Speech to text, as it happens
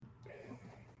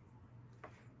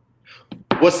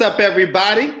What's up,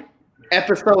 everybody?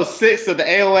 Episode 6 of the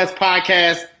AOS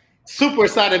podcast. Super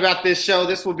excited about this show.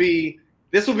 This will be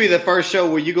the first show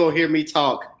where you're gonna hear me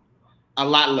talk a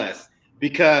lot less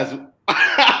because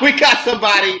we got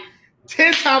somebody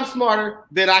 10 times smarter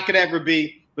than I could ever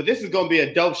be. But this is gonna be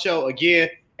a dope show. Again,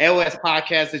 AOS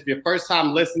podcast. If your first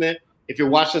time listening, if you're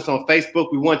watching us on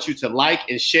Facebook, we want you to like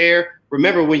and share.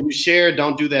 Remember, when you share,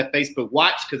 don't do that Facebook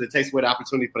watch because it takes away the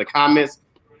opportunity for the comments.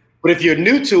 But if you're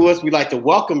new to us, we'd like to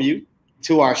welcome you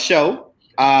to our show.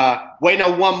 Waiting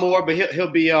on one more, but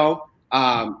he'll be on.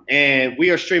 And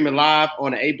we are streaming live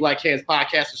on the A Black Hands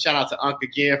podcast. So shout out to Unc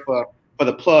again for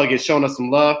the plug and showing us some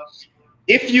love.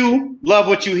 If you love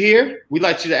what you hear, we'd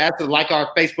like you to ask to like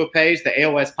our Facebook page, the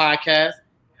AOS Podcast.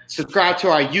 Subscribe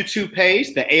to our YouTube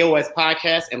page, the AOS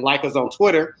Podcast, and like us on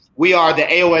Twitter. We are the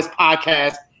AOS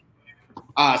Podcast.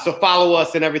 So follow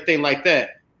us and everything like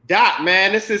that. Doc,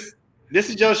 man, this is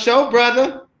your show,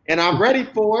 brother, and I'm ready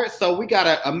for it. So we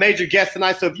got a major guest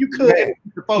tonight. So if you could,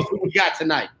 propose what we got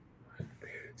tonight.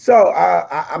 So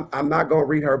I'm not going to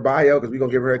read her bio because we're going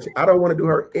to give her I don't want to do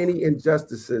her any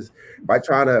injustices by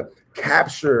trying to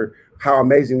capture how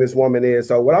amazing this woman is.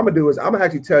 So what I'm going to do is I'm going to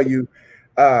actually tell you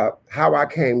how I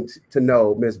came to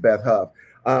know Miss Beth Huff.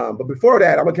 But before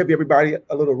that, I'm going to give everybody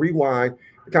a little rewind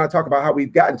to kind of talk about how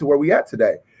we've gotten to where we at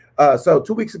today. So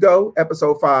 2 weeks ago,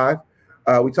 episode 5,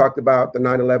 we talked about the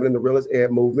 9/11 and the Realist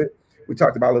Ed movement. We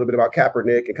talked about a little bit about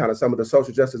Kaepernick and kind of some of the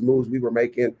social justice moves we were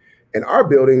making in our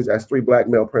buildings as 3 Black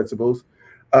male principals,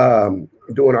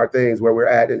 doing our things where we're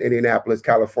at in Indianapolis,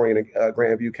 California, and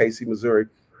Grandview, KC, Missouri.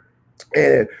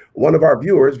 And one of our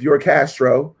viewers, viewer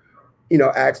Castro,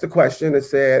 asked a question and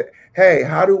said, hey,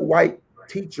 how do white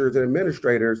teachers and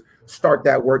administrators start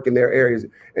that work in their areas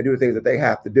and do the things that they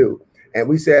have to do? And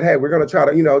we said, hey, we're going to try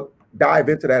to, dive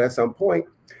into that at some point.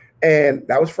 And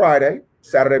that was Friday.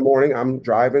 Saturday morning, I'm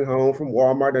driving home from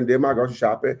Walmart and did my grocery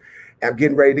shopping. I'm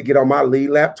getting ready to get on my Lead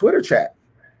Lab Twitter chat.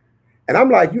 And I'm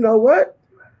like, you know what?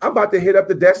 I'm about to hit up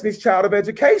the Destiny's Child of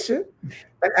Education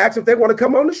and ask if they want to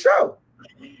come on the show.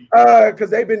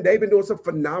 Because they've been doing some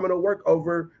phenomenal work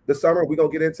over the summer. We're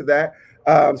going to get into that.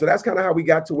 So that's kind of how we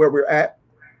got to where we're at.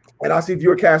 And I see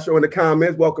Viewer Castro in the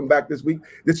comments. Welcome back this week.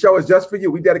 This show is just for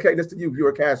you. We dedicate this to you,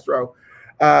 Viewer Castro.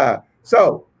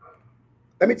 So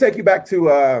let me take you back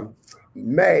to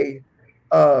May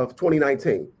of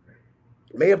 2019.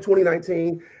 May of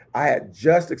 2019, I had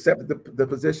just accepted the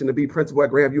position to be principal at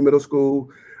Grandview Middle School.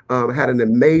 Had an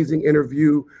amazing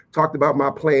interview, talked about my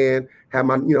plan, had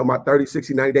my, my 30,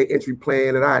 60, 90-day entry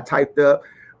plan that I had typed up.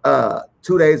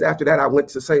 2 days after that, I went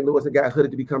to St. Louis and got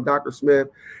hooded to become Dr. Smith.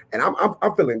 And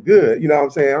I'm feeling good. You know what I'm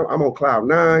saying? I'm on cloud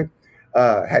 9.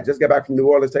 Had just got back from New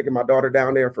Orleans, taking my daughter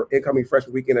down there for incoming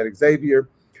freshman weekend at Xavier.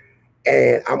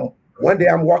 And one day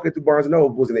I'm walking through Barnes &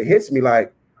 Noble and it hits me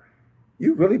like,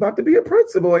 you really about to be a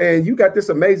principal and you got this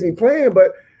amazing plan,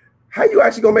 but how you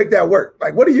actually gonna make that work?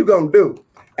 Like, what are you gonna do?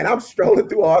 And I'm strolling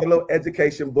through all the little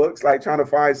education books, like trying to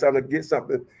find something to get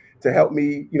something to help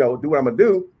me, do what I'm gonna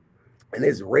do. And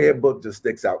this red book just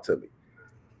sticks out to me.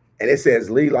 And it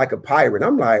says, lead like a pirate.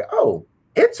 I'm like, oh,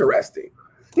 interesting.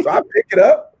 So I pick it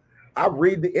up, I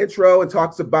read the intro and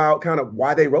talks about kind of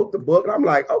why they wrote the book. And I'm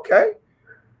like, okay,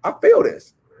 I feel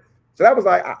this. So that was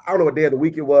like, I don't know what day of the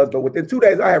week it was, but within 2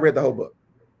 days, I had read the whole book.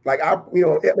 Like,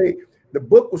 the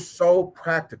book was so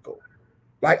practical.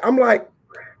 Like, I'm like,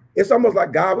 it's almost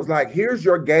like God was like, here's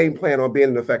your game plan on being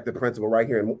an effective principal right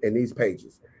here in these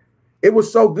pages. It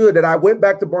was so good that I went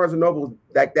back to Barnes & Noble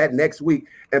that next week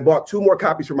and bought 2 more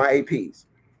copies for my APs.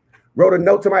 Wrote a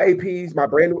note to my APs, my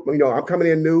brand new, I'm coming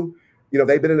in new.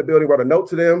 They've been in the building, wrote a note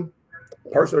to them,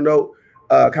 personal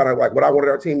note, kind of like what I wanted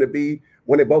our team to be.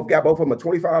 When they both of them a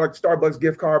 $25 Starbucks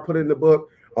gift card, put it in the book.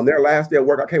 On their last day of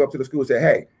work, I came up to the school and said,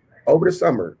 hey, over the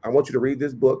summer, I want you to read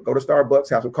this book, go to Starbucks,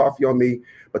 have some coffee on me.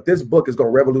 But this book is going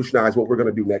to revolutionize what we're going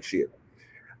to do next year.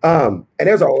 And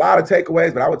there's a lot of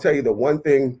takeaways, but I would tell you the one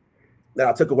thing that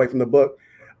I took away from the book,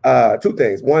 2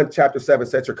 things. One, chapter 7,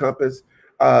 set your compass.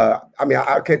 I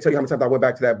can't tell you how many times I went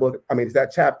back to that book. It's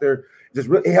that chapter just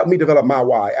really helped me develop my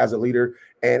why as a leader.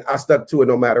 And I stuck to it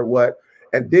no matter what.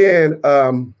 And then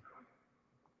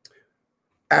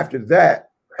after that,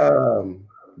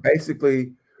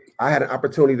 basically, I had an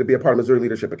opportunity to be a part of Missouri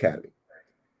Leadership Academy,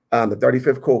 the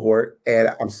 35th cohort.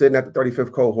 And I'm sitting at the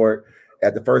 35th cohort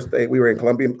at the first day. We were in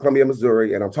Columbia,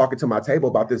 Missouri, and I'm talking to my table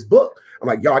about this book. I'm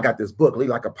like, yo, I got this book, Lead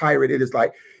Like a Pirate. It is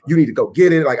like, you need to go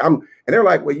get it. And they're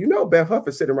like, well, Beth Huff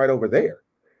is sitting right over there.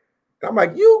 And I'm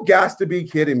like, you got to be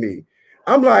kidding me.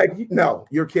 I'm like, no,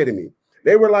 you're kidding me.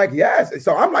 They were like, yes.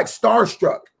 So I'm like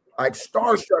starstruck,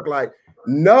 like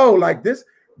no, like this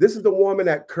is the woman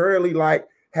that currently like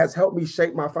has helped me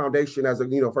shape my foundation as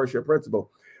a first year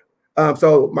principal.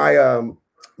 So my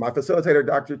facilitator,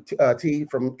 Dr. T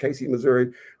from KC,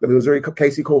 Missouri, the Missouri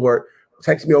KC cohort,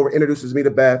 takes me over, introduces me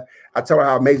to Beth. I tell her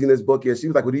how amazing this book is. She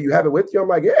was like, well, do you have it with you? I'm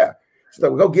like, yeah. She's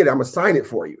like, well, go get it. I'm going to sign it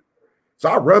for you. So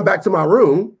I run back to my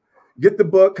room, get the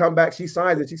book, come back. She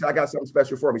signs it. She said, I got something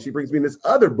special for me. She brings me this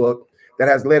other book that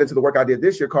has led into the work I did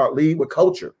this year called Lead with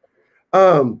Culture.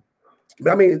 But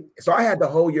I mean, so I had the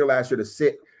whole year last year to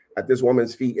sit at this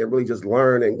woman's feet and really just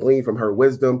learn and glean from her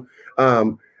wisdom.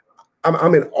 I'm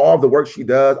in awe of the work she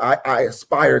does. I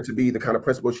aspire to be the kind of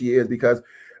principal she is, because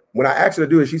when I asked her to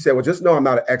do it, she said, well, just know I'm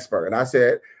not an expert. And I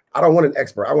said, I don't want an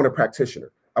expert. I want a practitioner.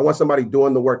 I want somebody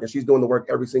doing the work, and she's doing the work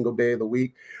every single day of the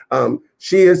week.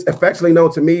 She is affectionately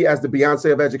known to me as the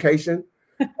Beyonce of education.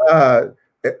 And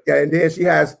then she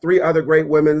has 3 other great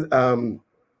women,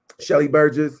 Shelly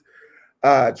Burgess,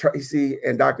 Tracy,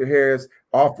 and Dr. Harris.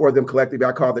 All 4 of them collectively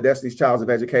I call the Destiny's Childs of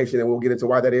education, and we'll get into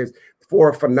why that is.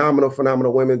 4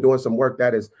 phenomenal women doing some work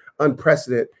that is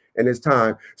unprecedented in this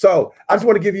time. So I just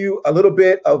want to give you a little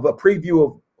bit of a preview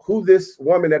of who this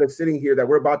woman that is sitting here that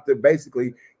we're about to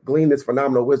basically glean this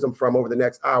phenomenal wisdom from over the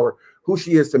next hour, who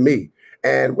she is to me.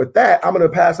 And with that, I'm going to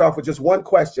pass off with just one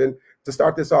question to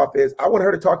start this off. Is I want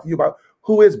her to talk to you about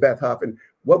who is Beth Huff and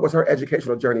what was her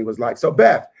educational journey was like. So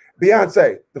Beth,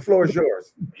 Beyonce, the floor is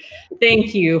yours.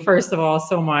 Thank you, first of all,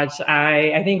 so much.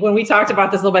 I think when we talked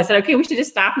about this a little bit, I said, okay, we should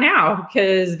just stop now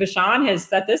because Vashawn has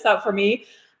set this up for me.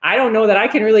 I don't know that I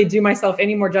can really do myself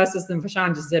any more justice than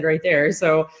Vashawn just did right there.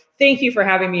 So thank you for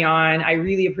having me on. I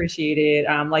really appreciate it.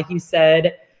 Like you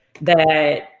said,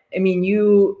 that, I mean,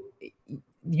 you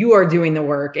are doing the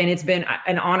work, and it's been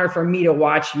an honor for me to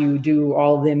watch you do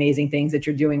all of the amazing things that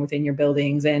you're doing within your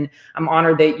buildings. And I'm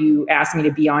honored that you asked me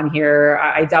to be on here.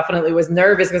 I definitely was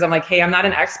nervous because I'm like, hey, I'm not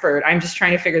an expert. I'm just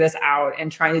trying to figure this out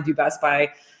and trying to do best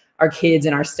by our kids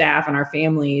and our staff and our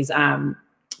families.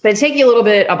 But take you a little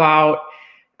bit about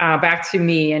back to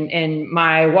me and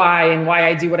my why and why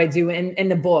I do what I do in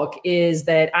the book is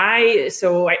that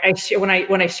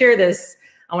when I share this,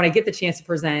 when I get the chance to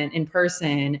present in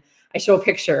person, I show a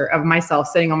picture of myself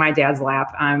sitting on my dad's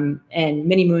lap and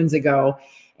many moons ago.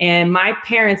 And my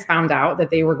parents found out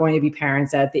that they were going to be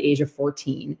parents at the age of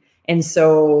 14. And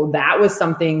so that was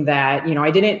something that, I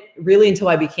didn't really until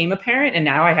I became a parent. And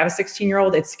now I have a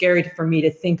 16-year-old. It's scary for me to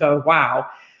think of, wow,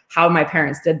 how my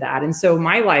parents did that. And so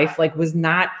my life was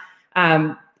not,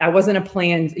 I wasn't a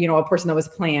person that was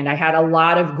planned. I had a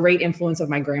lot of great influence of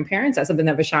my grandparents. That's something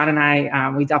that Vashawn and I,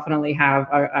 we definitely have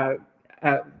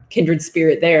a kindred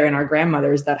spirit there, and our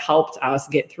grandmothers that helped us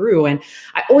get through. And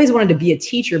I always wanted to be a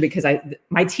teacher because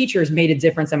my teachers made a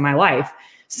difference in my life,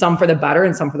 some for the better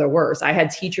and some for the worse. I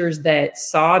had teachers that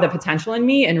saw the potential in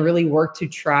me and really worked to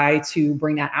try to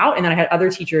bring that out. And then I had other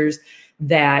teachers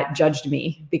that judged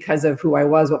me because of who I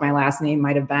was, what my last name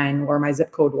might have been, where my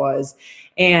zip code was.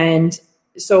 And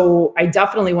so I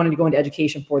definitely wanted to go into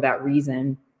education for that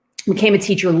reason. Became a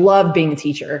teacher, loved being a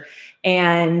teacher,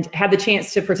 and had the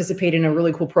chance to participate in a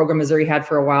really cool program Missouri had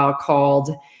for a while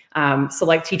called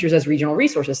Select Teachers as Regional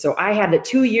Resources. So I had the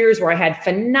 2 years where I had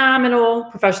phenomenal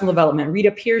professional development.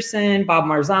 Rita Pearson, Bob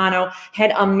Marzano,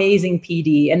 had amazing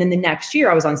PD. And then the next year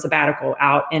I was on sabbatical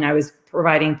out and I was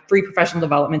providing free professional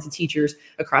development to teachers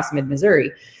across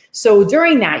mid-Missouri. So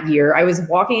during that year, I was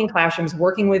walking in classrooms,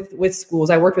 working with schools.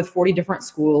 I worked with 40 different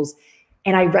schools,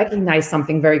 and I recognized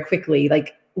something very quickly.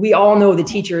 We all know the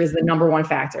teacher is the number one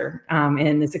factor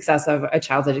in the success of a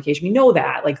child's education. We know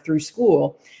that through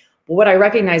school. But what I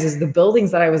recognize is the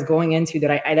buildings that I was going into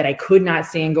that I could not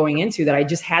stand going into, that I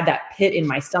just had that pit in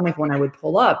my stomach when I would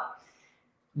pull up.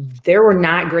 There was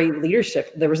not great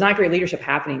leadership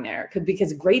happening there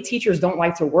because great teachers don't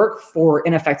like to work for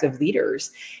ineffective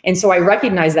leaders. And so I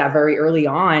recognized that very early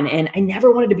on, and I never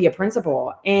wanted to be a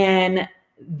principal. And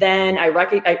then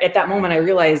at that moment, I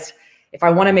realized if I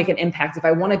want to make an impact, if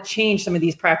I want to change some of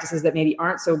these practices that maybe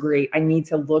aren't so great, I need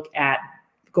to look at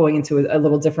going into a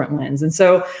little different lens. And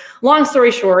so long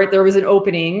story short, there was an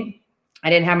opening. I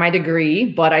didn't have my degree,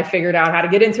 but I figured out how to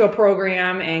get into a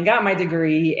program and got my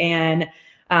degree and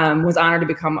was honored to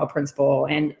become a principal.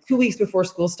 And 2 weeks before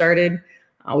school started,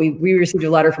 we received a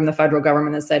letter from the federal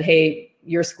government that said, hey,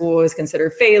 your school is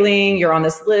considered failing. You're on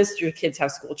this list. Your kids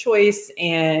have school choice.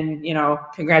 And,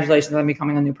 congratulations on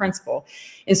becoming a new principal.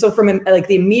 And so from the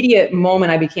immediate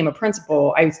moment I became a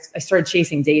principal, I started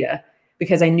chasing data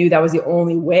because I knew that was the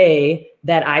only way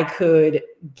that I could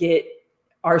get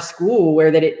our school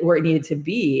where it needed to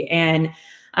be. And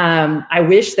I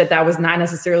wish that was not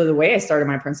necessarily the way I started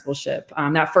my principalship.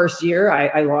 That first year,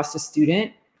 I lost a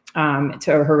student.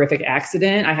 to a horrific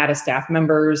accident. I had a staff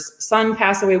member's son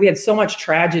pass away. We had so much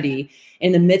tragedy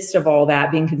in the midst of all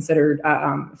that being considered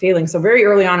failing. So very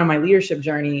early on in my leadership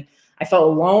journey, I felt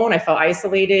alone. I felt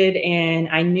isolated, and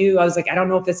I was like, I don't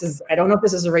know if this is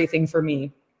the right thing for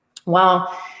me.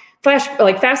 Well, fast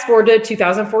forward to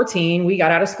 2014, we got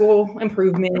out of school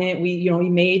improvement.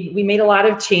 We made a lot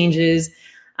of changes,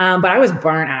 but I was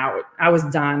burnt out. I was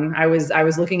done. I was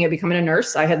looking at becoming a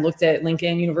nurse. I had looked at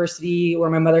Lincoln University, where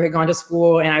my mother had gone to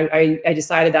school, and I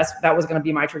decided that was going to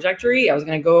be my trajectory. I was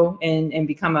going to go and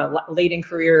become a late in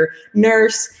career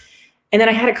nurse. And then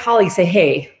I had a colleague say,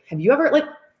 "Hey, have you ever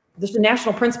there's a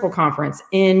national principal conference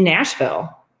in Nashville.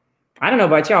 I don't know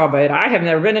about y'all, but I have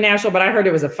never been to Nashville, but I heard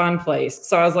it was a fun place."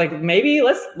 So I was like, maybe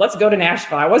let's go to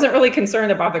Nashville. I wasn't really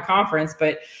concerned about the conference,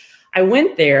 but I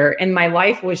went there and my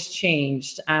life was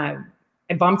changed. I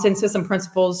bumped into some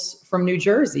principals from New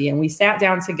Jersey, and we sat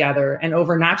down together, and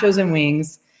over nachos and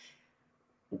wings,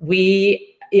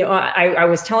 I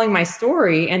was telling my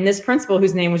story, and this principal,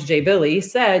 whose name was Jay Billy,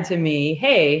 said to me,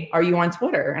 "Hey, are you on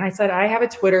Twitter?" And I said, "I have a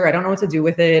Twitter. I don't know what to do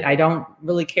with it. I don't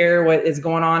really care what is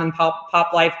going on in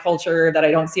pop life culture that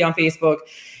I don't see on Facebook."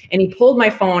 And he pulled my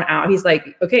phone out. He's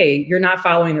like, "Okay, you're not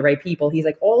following the right people." He's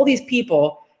like, "All these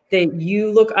people that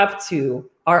you look up to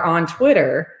are on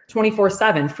Twitter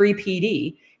 24/7, free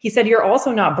PD." He said, "You're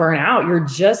also not burnt out. You're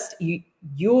just,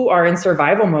 you are in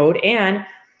survival mode, and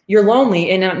you're lonely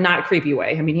in a not creepy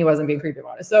way." I mean, he wasn't being creepy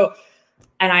about it. So,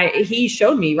 he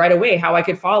showed me right away how I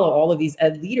could follow all of these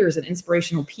leaders and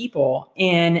inspirational people.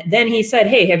 And then he said,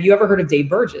 "Hey, have you ever heard of Dave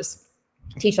Burgess?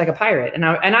 Teach Like a Pirate." And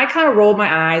I kind of rolled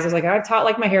my eyes. I was like, "I've taught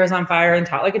like my hair is on fire and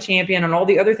taught like a champion and all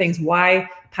the other things. Why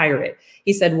pirate?"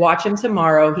 He said, "Watch him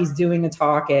tomorrow. He's doing a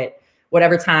talk at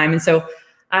whatever time." And so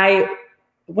I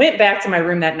went back to my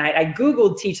room that night. I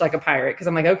Googled Teach Like a Pirate because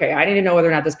I'm like, okay, I need to know whether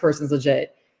or not this person's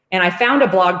legit. And I found a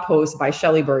blog post by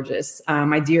Shelley Burgess,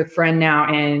 my dear friend now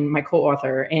and my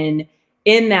co-author. And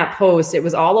in that post, it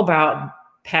was all about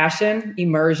passion,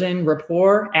 immersion,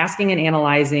 rapport, asking and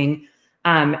analyzing,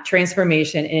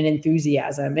 transformation, and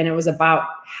enthusiasm. And it was about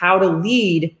how to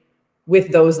lead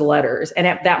with those letters. And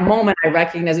at that moment, I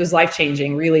recognized it was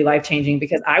life-changing, really life-changing,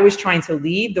 because I was trying to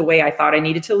lead the way I thought I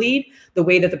needed to lead, the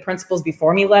way that the principals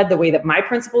before me led, the way that my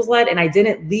principals led, and I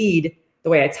didn't lead the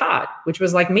way I taught, which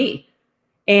was like me.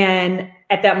 And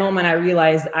at that moment, I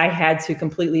realized I had to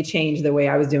completely change the way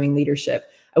I was doing leadership.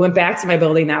 I went back to my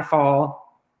building that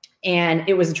fall, and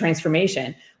it was a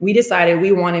transformation. We decided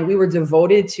we were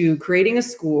devoted to creating a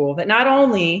school that not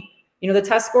only, the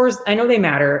test scores, I know they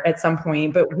matter at some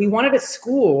point, but we wanted a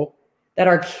school that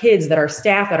our kids, that our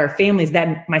staff, that our families,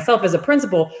 that myself as a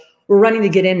principal were running to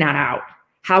get in, not out.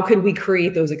 How could we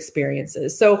create those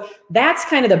experiences? So that's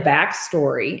kind of the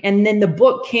backstory. And then the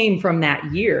book came from that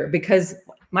year because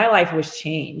my life was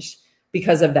changed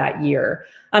because of that year.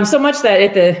 So much that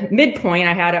at the midpoint,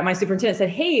 I had my superintendent said,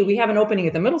 "Hey, we have an opening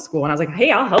at the middle school." And I was like,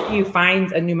 "Hey, I'll help you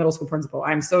find a new middle school principal.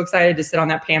 I'm so excited to sit on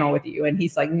that panel with you." And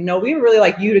he's like, "No, we would really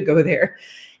like you to go there."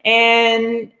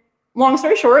 And long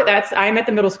story short, I'm at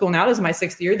the middle school now. This is my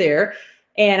 6th year there.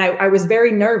 And I was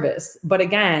very nervous. But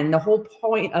again, the whole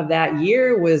point of that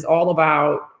year was all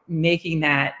about making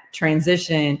that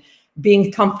transition,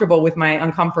 being comfortable with my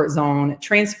uncomfort zone,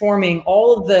 transforming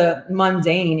all of the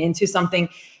mundane into something.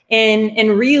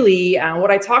 And really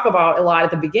what I talk about a lot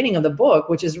at the beginning of the book,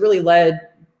 which has really led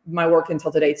my work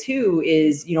until today too,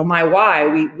 is, my why.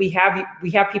 We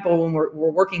have people when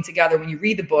we're working together, when you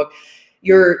read the book,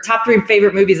 your top 3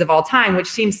 favorite movies of all time, which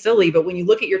seems silly, but when you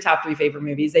look at your top 3 favorite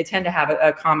movies, they tend to have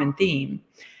a common theme.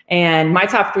 And my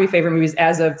top 3 favorite movies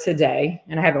as of today,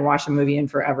 and I haven't watched a movie in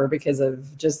forever because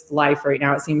of just life right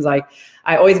now, it seems like,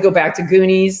 I always go back to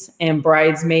Goonies and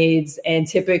Bridesmaids and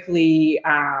typically,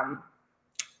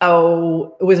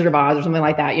 Wizard of Oz or something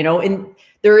like that, and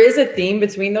there is a theme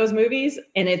between those movies,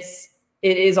 and it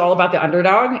is all about the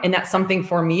underdog. And that's something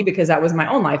for me because that was my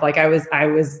own life. Like I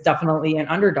was definitely an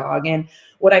underdog. And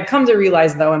what I've come to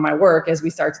realize though, in my work, as we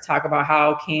start to talk about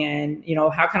how can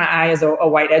I, as a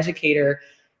white educator,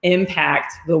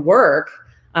 impact the work.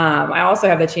 I also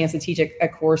have the chance to teach a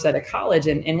course at a college.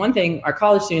 And one thing our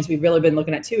college students, we've really been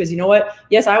looking at too, is,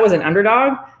 yes, I was an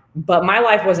underdog, but my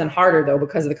life wasn't harder though,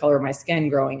 because of the color of my skin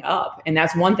growing up. And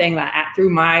that's one thing that through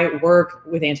my work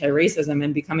with anti-racism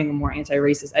and becoming a more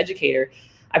anti-racist educator,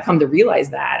 I've come to realize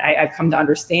that. I've come to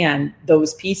understand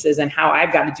those pieces and how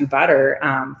I've got to do better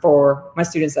for my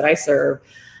students that I serve.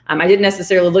 I didn't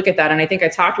necessarily look at that. And I think I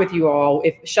talked with you all,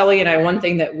 if Shelley and I, one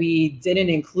thing that we didn't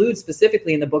include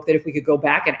specifically in the book that if we could go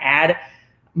back and add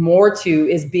more to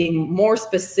is being more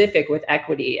specific with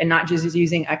equity and not just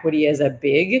using equity as a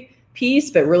big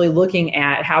piece, but really looking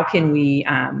at how can we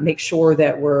make sure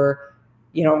that we're,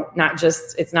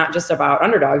 it's not just about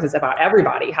underdogs, it's about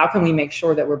everybody. How can we make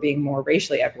sure that we're being more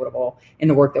racially equitable in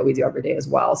the work that we do every day as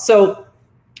well? So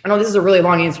I know this is a really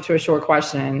long answer to a short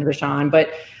question, Rashawn,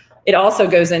 but it also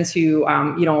goes into,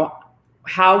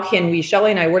 how can we,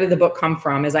 Shelly and I, where did the book come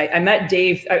from? I met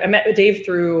Dave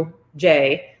through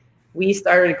Jay. We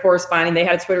started corresponding. They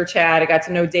had a Twitter chat. I got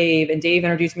to know Dave, and Dave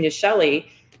introduced me to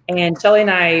Shelly. And Shelly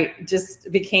and I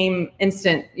just became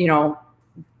instant,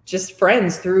 just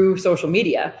friends through social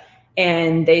media.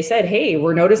 And they said, hey,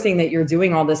 we're noticing that you're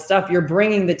doing all this stuff. You're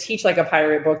bringing the Teach Like a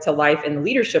Pirate book to life in the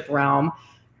leadership realm.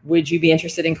 Would you be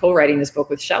interested in co-writing this book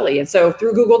with Shelly? And so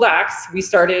through Google Docs, we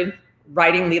started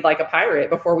writing Lead Like a Pirate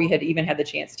before we had even had the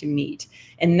chance to meet.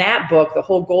 And that book, the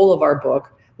whole goal of our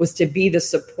book was to be the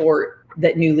support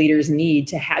that new leaders need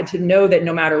to know that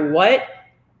no matter what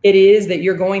it is that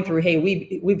you're going through, hey,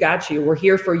 we've got you. We're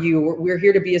here for you. We're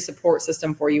here to be a support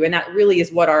system for you. And that really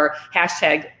is what our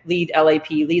hashtag Lead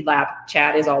Lab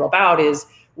chat is all about, is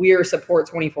we are support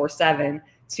 24/7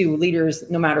 to leaders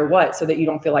no matter what, so that you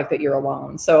don't feel like that you're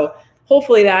alone. So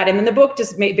hopefully that, and then the book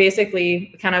just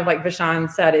basically, kind of like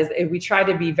Vashawn said, is we try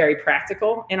to be very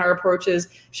practical in our approaches.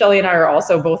 Shelly and I are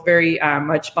also both very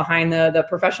much behind the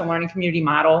professional learning community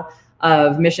model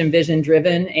of mission, vision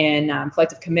driven, and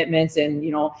collective commitments, and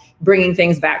bringing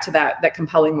things back to that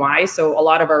compelling why. So a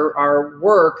lot of our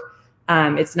work,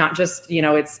 it's not just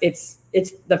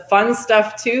it's the fun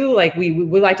stuff too. Like we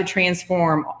like to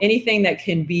transform anything that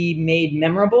can be made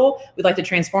memorable. We'd like to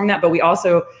transform that, but we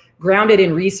also ground it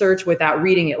in research without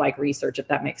reading it like research, if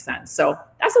that makes sense. So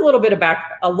that's a little bit about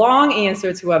a long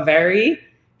answer to a very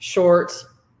short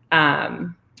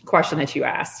question that you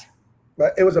asked.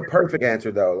 But it was a perfect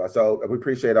answer, though. So we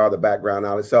appreciate all the background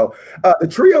knowledge. So the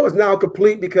trio is now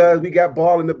complete because we got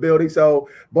Ball in the building. So,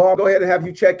 Ball, go ahead and have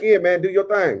you check in, man. Do your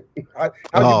thing. How's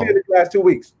you been these last 2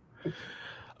 weeks?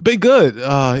 Been good.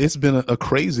 It's been a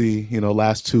crazy,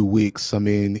 last 2 weeks. I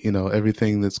mean,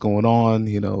 everything that's going on,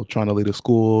 trying to lead a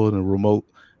school in a remote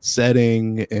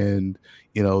setting. And,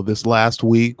 this last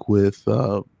week with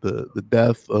the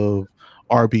death of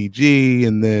RBG,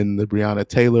 and then the Breonna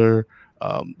Taylor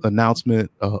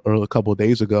announcement a couple of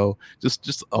days ago,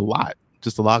 just a lot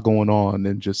going on,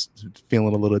 and just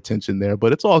feeling a little tension there,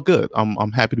 but it's all good.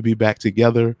 I'm happy to be back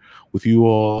together with you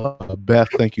all. Beth,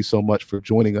 thank you so much for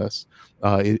joining us.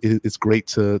 It's great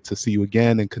to see you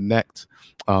again and connect.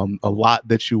 A lot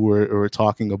that you were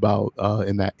talking about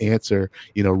in that answer,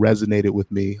 resonated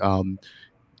with me.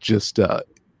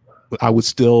 I was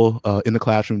still in the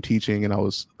classroom teaching, and I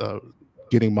was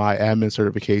getting my admin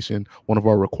certification. One of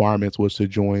our requirements was to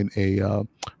join a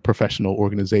professional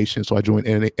organization. So I joined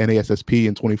NASSP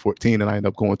in 2014, and I ended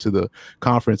up going to the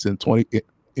conference in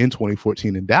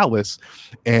 2014 in Dallas.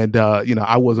 And,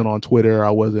 I wasn't on Twitter.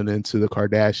 I wasn't into the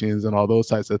Kardashians and all those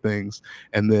types of things.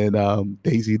 And then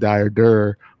Daisy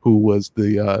Dyer-Durr, who was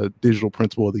the digital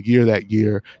principal of the year that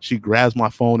year, she grabs my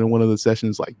phone in one of the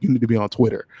sessions, like, you need to be on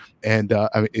Twitter. And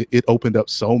it opened up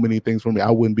so many things for me.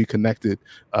 I wouldn't be connected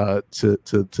to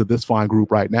this fine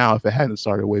group right now if it hadn't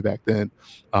started way back then.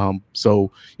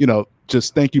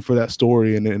 Just thank you for that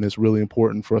story. And it's really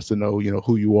important for us to know,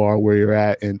 who you are, where you're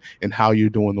at, and how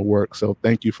you're doing the work. So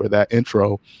thank you for that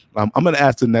intro. I'm going to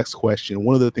ask the next question.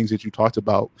 One of the things that you talked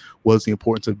about was the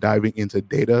importance of diving into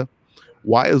data.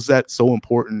 Why is that so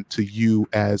important to you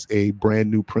as a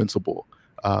brand new principal?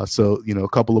 A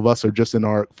couple of us are just in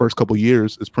our first couple of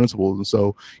years as principals. And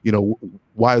so,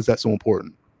 why is that so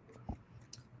important?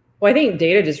 Well, I think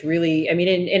data just really,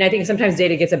 and I think sometimes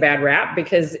data gets a bad rap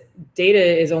because data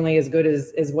is only as good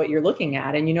as what you're looking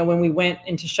at. And, when we went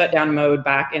into shutdown mode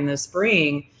back in the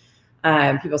spring,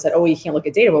 people said, oh, you can't look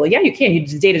at data. Well, yeah, you can.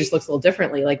 Data just looks a little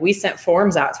differently. Like, we sent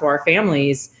forms out to our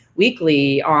families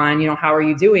weekly on, how are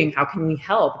you doing? How can we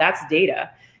help? That's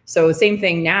data. So same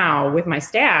thing now with my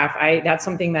staff. That's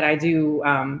something that I do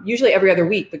usually every other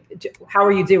week. But how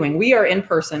are you doing? We are in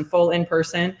person, full in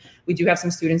person. We do have some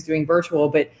students doing virtual,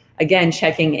 but again,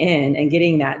 checking in and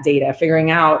getting that data,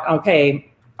 figuring out,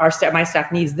 okay, my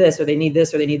staff needs this, or they need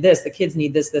this, or they need this. The kids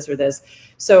need this, or this.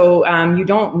 So you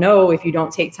don't know if you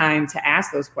don't take time to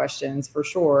ask those questions, for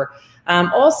sure.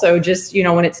 Also, just,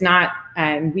 when it's not,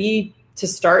 to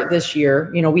start this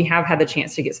year, we have had the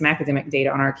chance to get some academic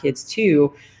data on our kids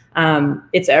too.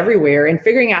 It's everywhere, and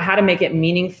figuring out how to make it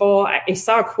meaningful. I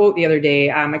saw a quote the other day.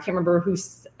 I can't remember who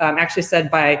actually said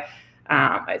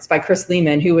it's by Chris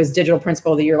Lehman, who was digital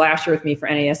principal of the year last year with me for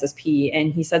NASSP.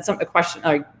 And he said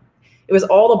it It was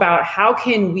all about how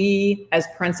can we as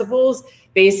principals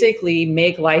basically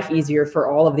make life easier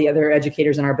for all of the other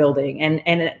educators in our building.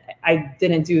 And I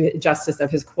didn't do justice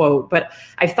of his quote, but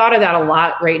I've thought of that a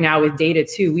lot right now with data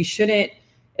too. We shouldn't,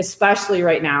 especially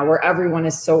right now where everyone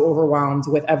is so overwhelmed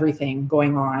with everything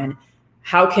going on,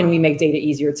 how can we make data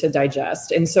easier to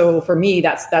digest? And so for me,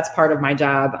 that's part of my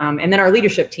job. And then our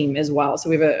leadership team as well. So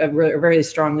we have a very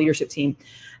strong leadership team.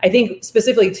 I think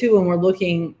specifically too, when we're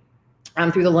looking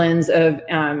through the lens of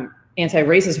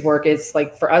anti-racist work, it's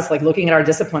like for us, like looking at our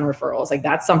discipline referrals, like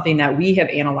that's something that we have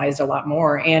analyzed a lot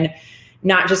more. And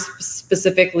not just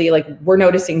specifically, like we're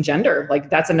noticing gender, like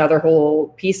that's another whole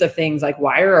piece of things. Like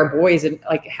why are our boys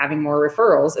like having more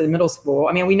referrals in middle school?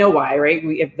 I mean, we know why, right?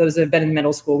 If those have been in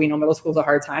middle school, we know middle school is a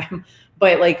hard time,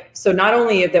 but like, so not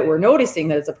only that we're noticing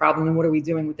that it's a problem, then what are we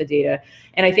doing with the data?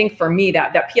 And I think for me,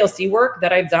 that PLC work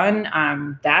that I've done,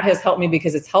 that has helped me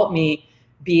because it's helped me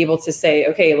be able to say,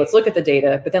 okay, let's look at the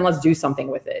data, but then let's do something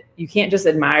with it. You can't just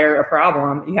admire a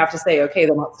problem. You have to say, okay,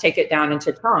 then let's take it down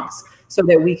into chunks so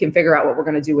that we can figure out what we're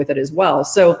going to do with it as well.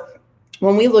 So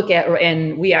when we look at,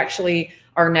 and we actually,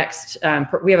 our next,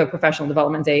 we have a professional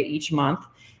development day each month.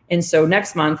 And so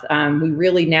next month, we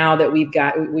really, now that we've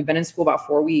been in school about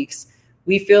 4 weeks,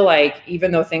 we feel like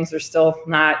even though things are still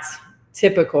not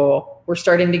typical, we're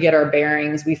starting to get our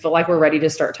bearings. We feel like we're ready to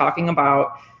start talking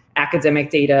about academic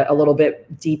data a little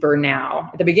bit deeper now.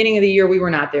 At the beginning of the year, we were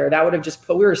not there. That would have just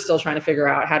we were still trying to figure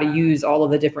out how to use all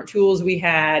of the different tools we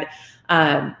had.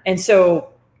 And so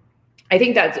I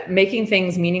think that's making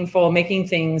things meaningful, making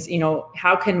things,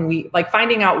 how can we, like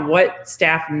finding out what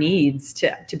staff needs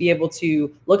to be able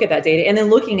to look at that data, and then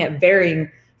looking at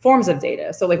varying forms of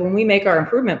data. So like when we make our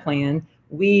improvement plan,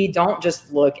 we don't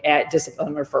just look at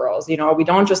discipline referrals, we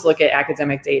don't just look at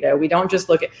academic data. We don't just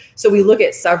so we look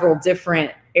at several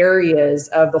different areas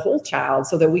of the whole child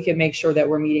so that we can make sure that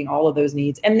we're meeting all of those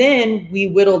needs. And then we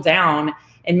whittle down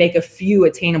and make a few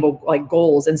attainable like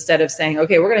goals instead of saying,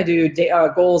 okay, we're going to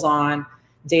do goals on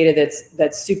data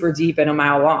that's super deep and a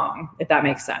mile long, if that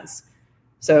makes sense.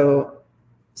 So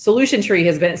Solution Tree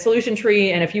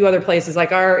and a few other places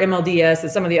like our MLDS and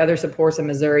some of the other supports in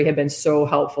Missouri have been so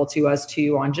helpful to us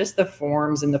too on just the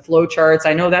forms and the flow charts.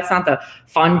 I know that's not the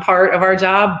fun part of our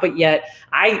job, but yet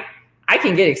I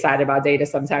can get excited about data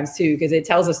sometimes too, because it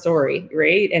tells a story,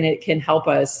 right? And it can help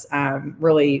us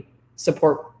really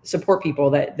support people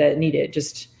that need it.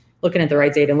 Just looking at the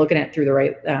right data and looking at it through the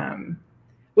right,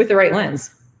 with the right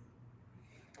lens.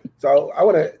 So I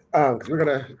want to, because we're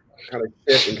going to kind of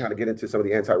shift and kind of get into some of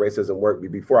the anti-racism work.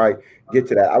 Before I get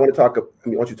to that, I want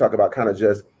you to talk about kind of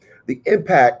just the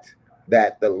impact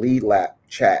that the Lead Lab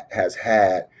chat has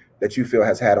had, that you feel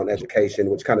has had on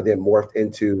education, which kind of then morphed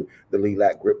into the Lead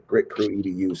Lab Grit Crew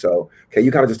EDU. So can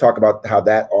you kind of just talk about how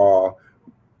that all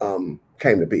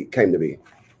came to be?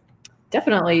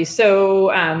 Definitely.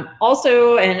 So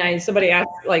also, and somebody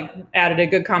added a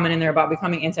good comment in there about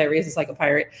becoming anti-racist like a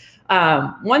pirate.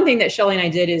 One thing that Shelly and I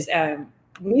did is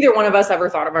neither one of us ever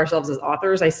thought of ourselves as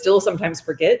authors. I still sometimes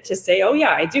forget to say, oh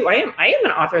yeah, I do. I am an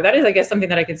author. That is, I guess, something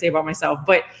that I can say about myself.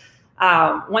 But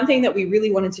one thing that we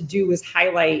really wanted to do was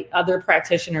highlight other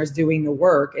practitioners doing the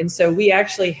work. And so we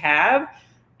actually have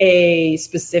a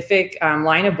specific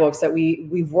line of books that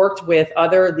we've worked with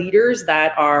other leaders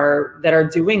that are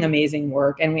doing amazing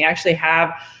work. And we actually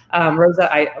have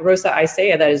Rosa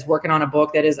Isaiah that is working on a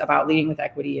book that is about leading with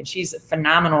equity. And she's a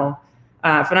phenomenal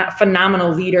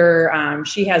leader.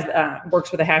 She has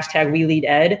works with the hashtag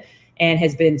WeLeadEd and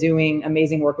has been doing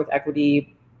amazing work with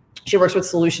equity. She works with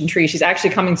Solution Tree. She's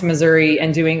actually coming to Missouri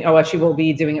and she will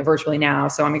be doing it virtually now.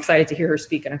 So I'm excited to hear her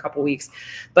speak in a couple weeks.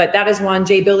 But that is one.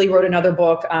 Jay Billy wrote another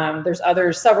book.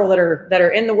 There's several that are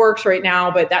in the works right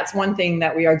now, but that's one thing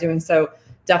that we are doing. So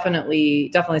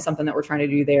definitely something that we're trying to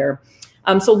do there.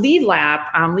 So Lead Lab,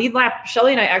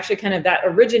 Shelly and I actually that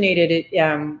originated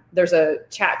it. There's a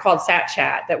chat called Sat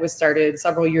Chat that was started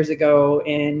several years ago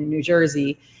in New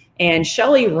Jersey. And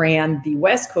Shelly ran the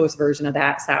West Coast version of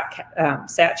that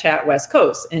Sat Chat West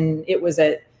Coast. And it was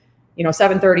at,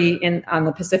 7:30 on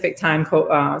the Pacific time.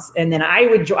 And then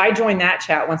I joined that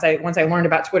chat once I learned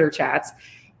about Twitter chats.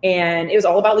 And it was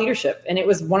all about leadership. And it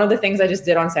was one of the things I just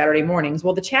did on Saturday mornings.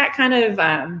 Well, the chat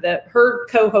her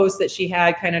co-host that she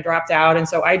had kind of dropped out. And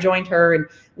so I joined her and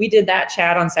we did that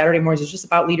chat on Saturday mornings. It's just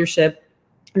about leadership.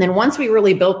 And then once we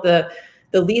really built the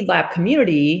Lead Lab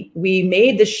community, we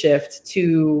made the shift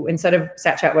to, instead of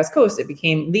Sat Chat West Coast, it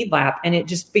became Lead Lab. And it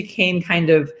just became kind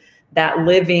of that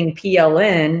living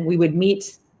PLN. We would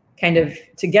meet kind of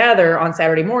together on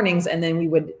Saturday mornings, and then we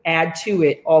would add to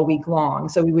it all week long.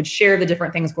 So we would share the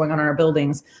different things going on in our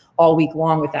buildings all week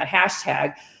long with that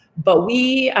hashtag. But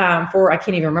we, I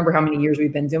can't even remember how many years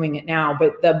we've been doing it now,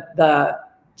 but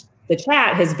the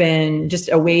chat has been just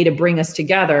a way to bring us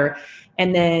together.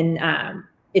 And then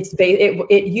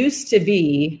it used to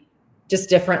be just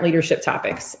different leadership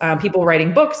topics, people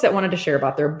writing books that wanted to share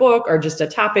about their book, or just a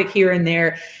topic here and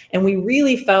there. And we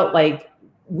really felt like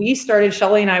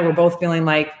Shelly and I were both feeling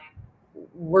like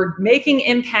we're making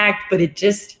impact, but it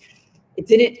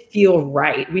didn't feel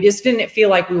right. We just didn't feel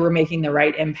like we were making the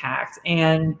right impact.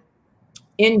 And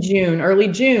in early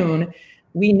June,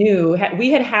 we knew we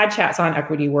had chats on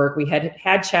equity work. We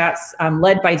had chats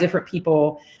led by different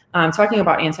people talking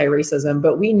about anti-racism,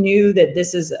 but we knew that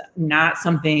this is not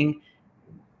something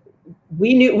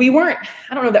we weren't,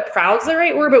 I don't know that proud's the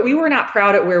right word, but we were not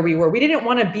proud at where we were. We didn't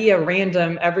want to be a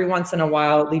random every once in a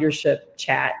while leadership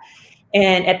chat.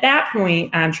 And at that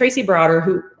point, Tracy Browder,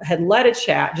 who had led a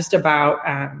chat just about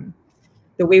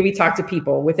the way we talk to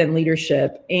people within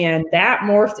leadership, and that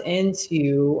morphed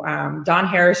into Don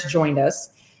Harris joined us,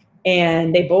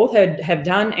 and they both have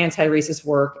done anti-racist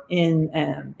work in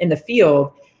the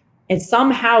field. And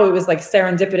somehow it was like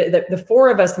serendipity. The four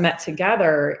of us met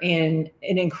together, and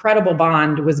an incredible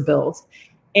bond was built.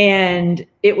 And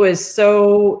it was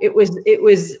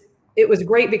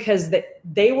great because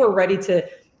they were ready to,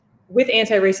 with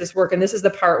anti-racist work. And this is the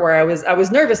part where I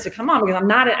was nervous to come on, because I'm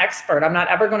not an expert. I'm not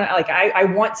ever going to, I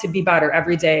want to be better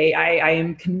every day. I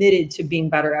am committed to being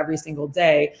better every single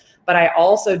day. But I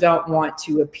also don't want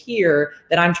to appear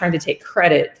that I'm trying to take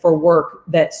credit for work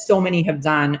that so many have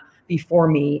done before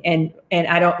me. And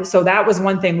I don't, so that was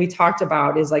one thing we talked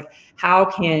about, is like, how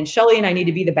can Shelly and I need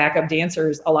to be the backup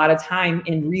dancers a lot of time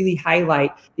and really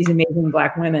highlight these amazing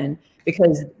Black women,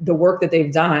 because the work that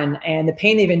they've done and the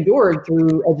pain they've endured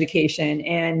through education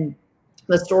and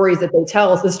the stories that they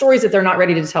tell, the stories that they're not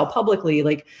ready to tell publicly.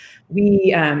 Like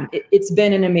it's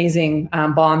been an amazing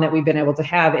bond that we've been able to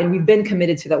have, and we've been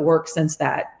committed to that work since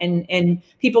that. And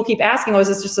people keep asking, is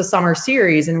this just a summer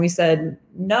series? And we said,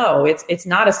 no, it's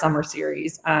not a summer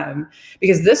series,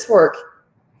 because this work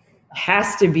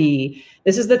has to be.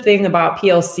 This is the thing about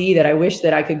PLC that I wish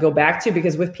that I could go back to,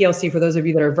 because with PLC, for those of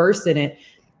you that are versed in it,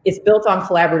 it's built on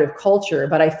collaborative culture.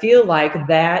 But I feel like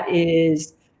that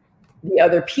is the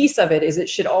other piece of it, is it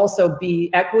should also be,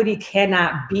 equity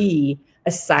cannot be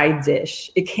a side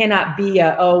dish. It cannot be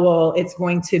it's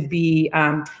going to be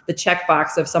the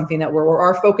checkbox of something that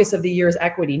our focus of the year is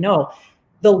equity. No,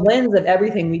 the lens of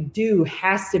everything we do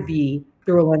has to be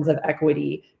through a lens of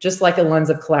equity, just like a lens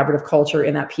of collaborative culture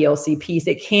in that PLC piece.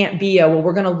 It can't be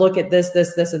we're going to look at this.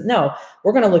 And no,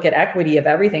 we're going to look at equity of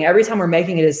everything. Every time we're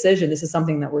making a decision, this is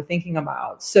something that we're thinking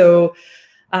about. So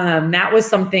that was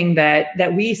something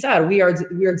that we said, we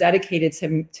are dedicated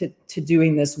to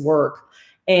doing this work.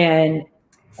 And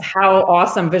how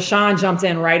awesome Vashon jumped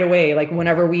in right away. Like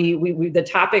whenever we the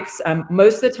topics,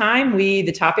 most of the time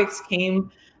the topics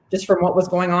came just from what was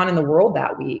going on in the world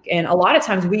that week. And a lot of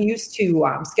times we used to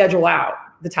schedule out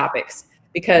the topics,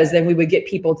 because then we would get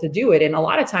people to do it. And a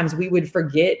lot of times we would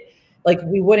forget, like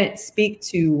we wouldn't speak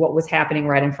to what was happening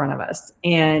right in front of us.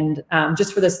 And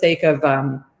just for the sake of,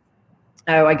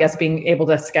 I guess, being able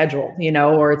to schedule,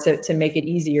 or to make it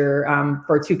easier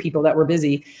for two people that were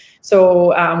busy.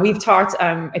 So we've talked,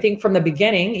 I think from the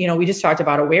beginning, we just talked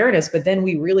about awareness, but then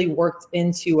we really worked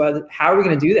into how are we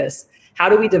going to do this? How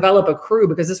do we develop a crew?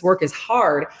 Because this work is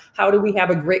hard. How do we have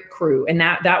a grit crew? And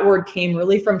that word came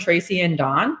really from Tracy and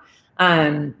Don,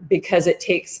 because it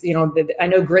takes, I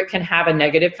know grit can have a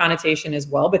negative connotation as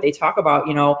well, but they talk about,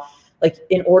 like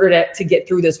in order to get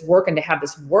through this work and to have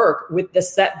this work with the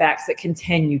setbacks that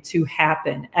continue to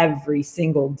happen every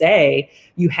single day,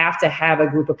 you have to have a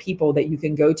group of people that you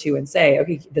can go to and say,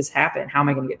 okay, this happened. How am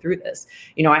I going to get through this?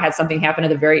 I had something happen at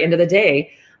the very end of the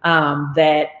day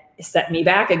that set me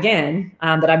back again,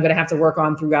 that I'm going to have to work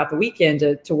on throughout the weekend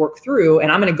to work through.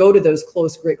 And I'm going to go to those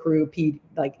close grit crew,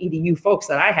 like EDU folks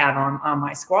that I have on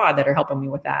my squad that are helping me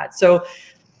with that.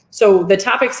 So the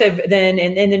topics have then,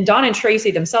 and then Don and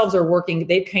Tracy themselves are working,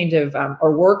 they kind of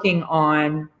are working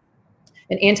on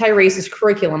an anti-racist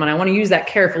curriculum. And I want to use that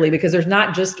carefully, because there's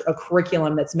not just a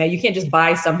curriculum that's made. You can't just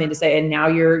buy something to say, and now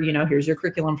here's your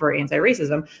curriculum for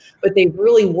anti-racism. But they've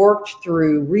really worked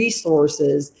through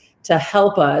resources to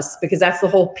help us, because that's the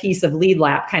whole piece of Lead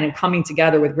Lap kind of coming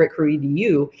together with Grit Crew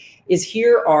EDU, is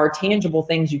here are tangible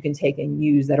things you can take and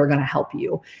use that are going to help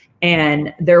you.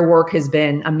 And their work has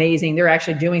been amazing. They're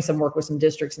actually doing some work with some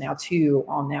districts now too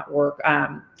on that work.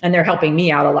 And they're helping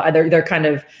me out a lot. They're kind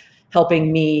of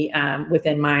helping me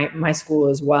within my school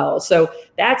as well. So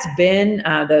that's been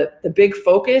the big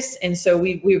focus. And so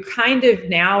we're kind of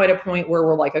now at a point where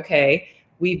we're like, okay,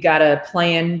 we've got a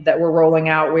plan that we're rolling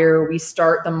out where we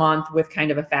start the month with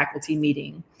kind of a faculty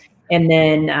meeting. And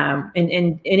then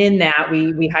and in that,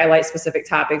 we highlight specific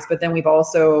topics, but then we've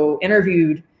also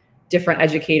interviewed different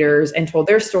educators and told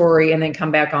their story and then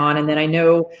come back on. And then I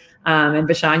know, and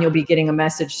Bashan, you'll be getting a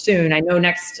message soon. I know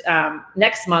next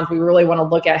month, we really want to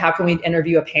look at how can we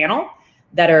interview a panel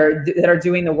that are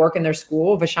doing the work in their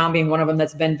school, Bashan being one of them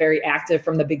that's been very active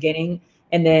from the beginning,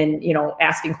 and then,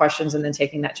 asking questions and then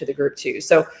taking that to the group too.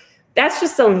 So that's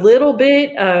just a little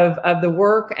bit of the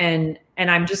work. And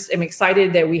I'm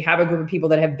excited that we have a group of people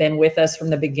that have been with us from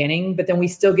the beginning, but then we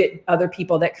still get other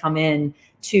people that come in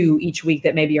to each week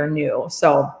that maybe are new.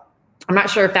 So I'm not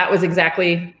sure if that was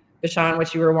exactly, Bashan,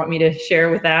 what you were wanting me to share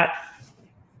with that.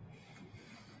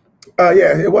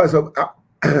 Yeah, it was.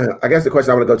 I guess the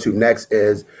question I want to go to next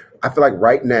is, I feel like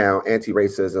right now,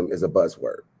 anti-racism is a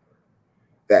buzzword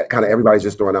that kind of everybody's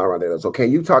just throwing out around there. So can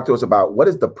you talk to us about what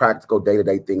is the practical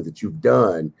day-to-day things that you've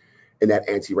done in that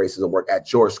anti-racism work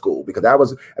at your school? Because that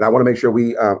was, and I want to make sure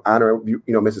we honor,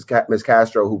 Ms.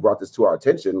 Castro, who brought this to our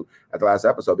attention at the last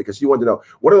episode, because she wanted to know,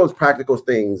 what are those practical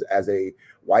things as a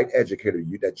white educator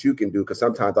that you can do? Because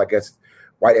sometimes I guess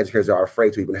white educators are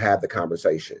afraid to even have the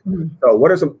conversation. Mm-hmm. So what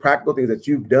are some practical things that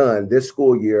you've done this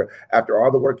school year after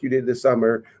all the work you did this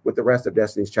summer with the rest of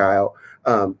Destiny's Child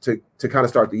to kind of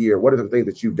start the year? What are the things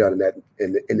that you've done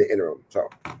in the interim? So,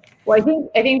 well,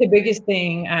 I think the biggest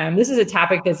thing, this is a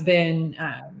topic that's been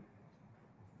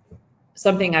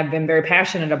something I've been very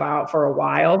passionate about for a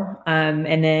while.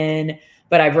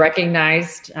 But I've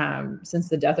recognized since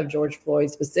the death of George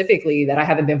Floyd specifically that I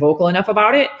haven't been vocal enough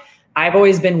about it. I've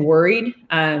always been worried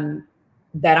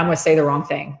that I'm going to say the wrong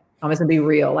thing. I'm just going to be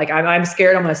real. Like I'm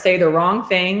scared I'm going to say the wrong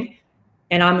thing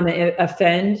and I'm going to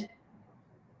offend.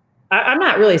 I'm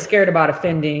not really scared about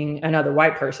offending another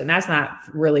white person. That's not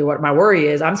really what my worry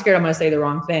is. I'm scared I'm going to say the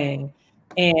wrong thing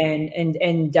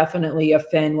and definitely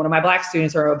offend one of my Black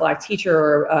students or a Black teacher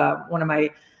or one of my,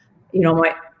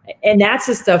 and that's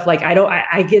the stuff like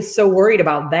I get so worried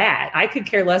about that. I could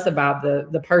care less about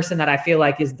the person that I feel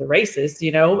like is the racist,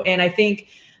 and I think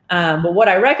but what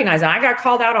I recognize, and I got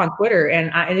called out on Twitter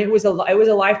and it was a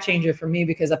life changer for me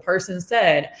because a person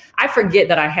said, I forget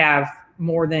that I have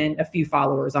more than a few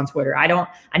followers on Twitter. I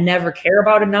never care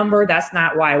about a number. That's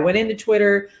not why I went into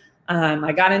Twitter.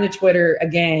 I got into Twitter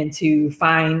again to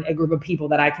find a group of people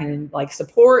that I can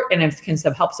support and can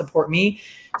help support me.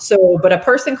 So, but a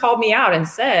person called me out and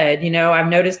said, I've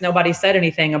noticed nobody said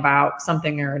anything about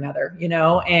something or another,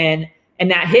 and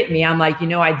that hit me. I'm like,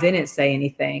 I didn't say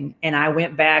anything. And I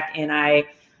went back and I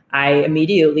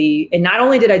immediately, and not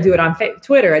only did I do it on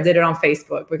Twitter, I did it on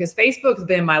Facebook because Facebook's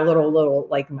been my little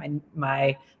like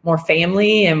my more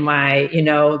family and my,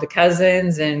 the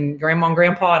cousins and grandma and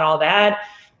grandpa and all that.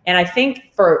 And I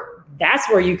think that's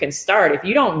where you can start. If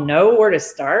you don't know where to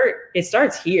start, it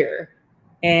starts here.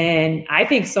 And I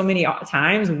think so many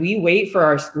times we wait for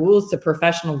our schools to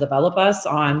professional develop us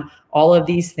on all of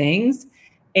these things.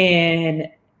 And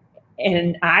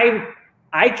I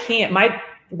can't,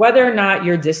 whether or not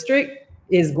your district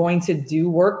is going to do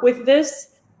work with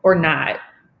this or not,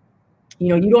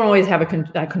 you don't always have a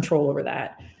control over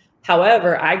that.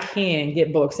 However, I can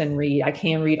get books and read. I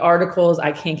can read articles.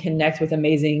 I can connect with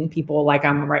amazing people like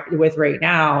I'm with right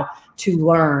now to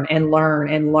learn and learn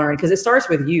and learn because it starts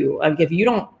with you. Like if you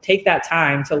don't take that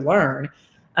time to learn,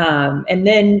 and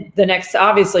then the next,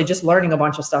 obviously, just learning a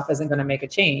bunch of stuff isn't going to make a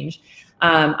change.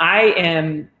 I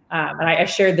am, and I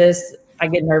shared this. I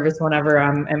get nervous whenever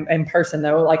I'm in person,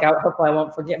 though. Hopefully I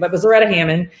won't forget. But Zaretta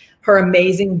Hammond, her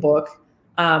amazing book.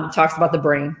 Talks about the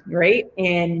brain, right?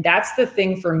 And that's the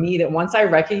thing for me that once I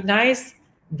recognize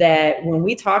that when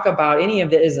we talk about any of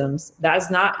the isms,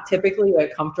 that's not typically a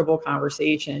comfortable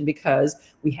conversation because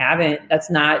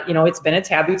that's not, it's been a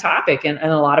taboo topic in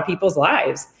a lot of people's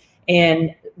lives.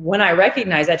 And when I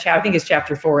recognize that, I think it's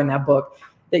chapter 4 in that book,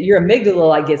 that your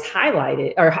amygdala gets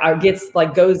highlighted or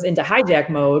goes into hijack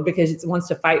mode because it wants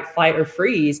to fight, flight, or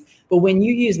freeze. But when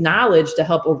you use knowledge to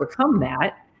help overcome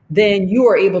that, then you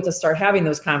are able to start having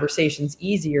those conversations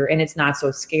easier and it's not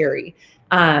so scary.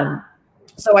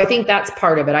 So I think that's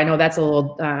part of it. I know that's a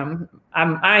little,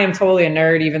 I am totally a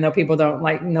nerd, even though people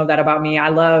don't know that about me. I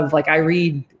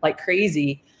read like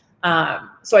crazy.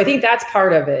 So I think that's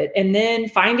part of it. And then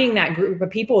finding that group of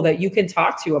people that you can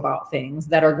talk to about things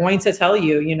that are going to tell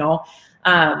you,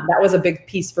 that was a big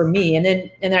piece for me. And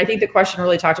then I think the question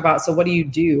really talked about, so what do you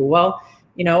do? Well,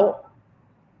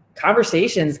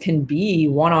 conversations can be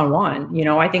one-on-one.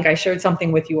 I think I shared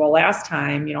something with you all last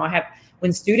time.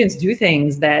 When students do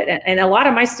things and a lot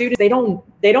of my students, they don't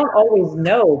always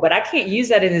know, but I can't use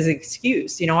that as an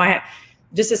excuse.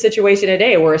 just a situation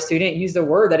today where a student used a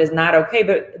word that is not okay,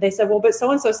 but they said, well, but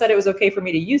so-and-so said it was okay for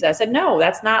me to use that. I said, no,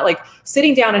 that's not. Like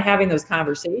sitting down and having those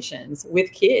conversations with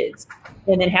kids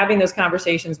and then having those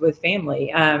conversations with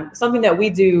family. Something that we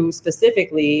do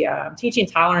specifically, Teaching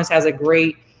Tolerance has a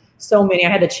great, I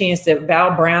had the chance to,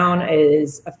 Val Brown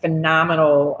is a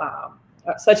phenomenal,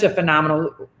 such a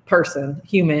phenomenal person,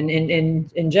 human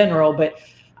in general, but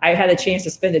I had a chance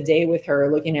to spend a day with her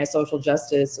looking at social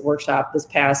justice workshop this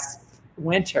past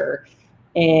winter.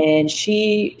 And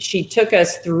she took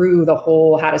us through the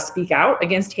whole how to speak out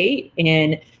against hate.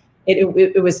 And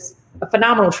it was a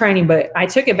phenomenal training, but I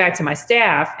took it back to my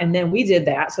staff and then we did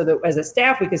that so that as a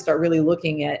staff, we could start really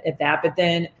looking at that. But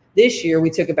then this year we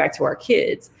took it back to our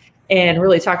kids and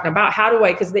really talking about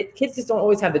because the kids just don't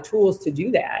always have the tools to do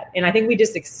that. And I think we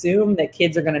just assume that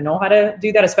kids are going to know how to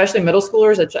do that, especially middle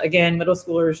schoolers. Again, middle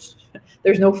schoolers,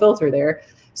 there's no filter there.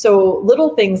 So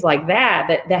little things like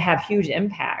that have huge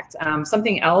impact.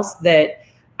 Something else that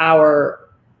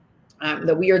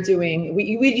that we are doing,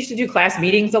 we used to do class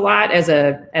meetings a lot as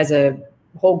a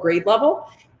whole grade level.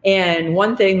 And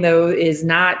one thing though is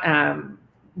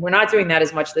we're not doing that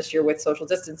as much this year with social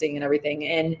distancing and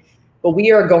everything. But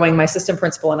my assistant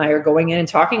principal and I are going in and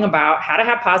talking about how to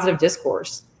have positive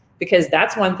discourse, because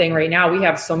that's one thing right now. We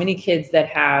have so many kids that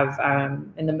have,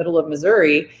 in the middle of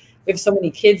Missouri, we have so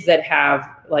many kids that have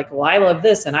like, well, I love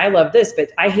this and I love this, but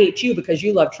I hate you because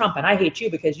you love Trump and I hate you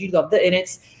because you love that. And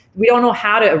we don't know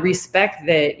how to respect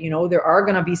that, there are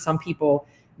going to be some people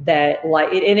that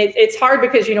like it. And it's hard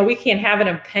because, we can't have an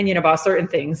opinion about certain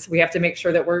things. We have to make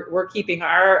sure that we're keeping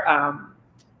our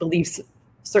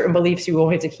certain beliefs you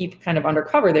want to keep kind of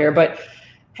undercover there, but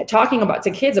talking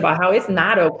to kids about how it's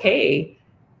not okay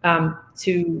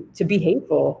to be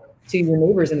hateful to your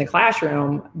neighbors in the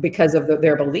classroom because of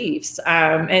their beliefs,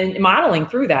 and modeling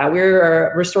through that.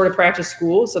 We're a restorative practice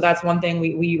school, so that's one thing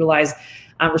we utilize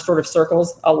restorative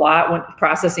circles a lot when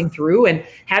processing through, and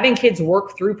having kids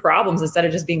work through problems instead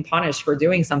of just being punished for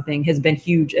doing something has been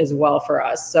huge as well for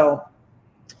us. So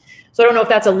I don't know if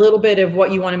that's a little bit of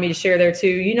what you wanted me to share there too.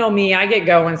 You know me, I get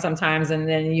going sometimes and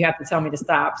then you have to tell me to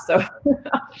stop. So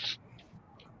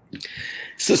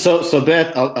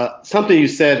Beth, something you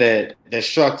said that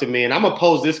struck to me, and I'm gonna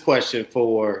pose this question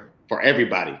for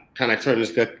everybody, kind of turn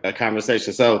this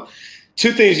conversation. So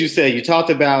 2 things you said. You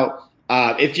talked about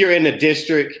if you're in a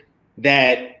district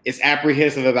that is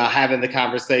apprehensive about having the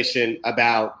conversation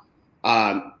about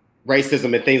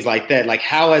racism and things like that, like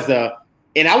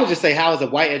and I would just say, how as a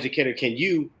white educator can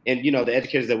you, and the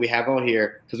educators that we have on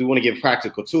here, because we want to give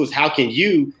practical tools, how can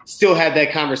you still have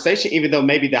that conversation, even though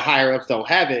maybe the higher ups don't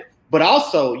have it, but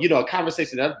also, a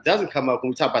conversation that doesn't come up when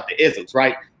we talk about the isms,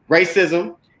 right?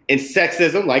 Racism and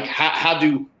sexism, like how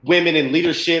do women in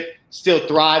leadership still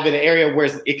thrive in an area where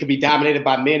it can be dominated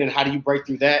by men, and how do you break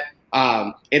through that?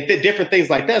 And different things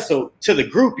like that. So to the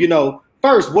group,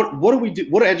 first, what do we do?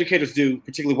 What do educators do,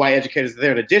 particularly white educators that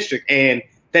are in a district, and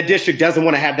that district doesn't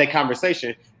want to have that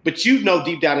conversation, but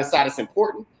deep down inside it's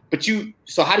important.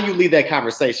 So how do you lead that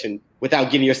conversation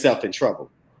without getting yourself in trouble?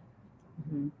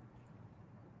 Mm-hmm.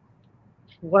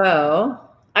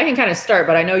 Well, I can kind of start,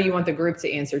 but I know you want the group to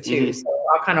answer too. Mm-hmm. So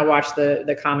I'll kind of watch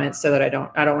the comments so that I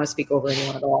don't want to speak over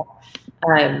anyone at all.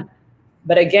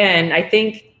 But again, I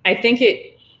think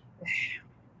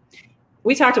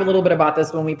we talked a little bit about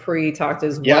this when we pre-talked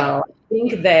as well. I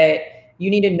think that you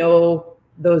need to know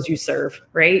those you serve,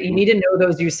 right? You need to know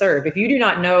those you serve. If you do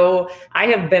not know, I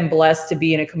have been blessed to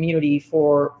be in a community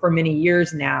for many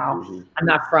years now. Mm-hmm. I'm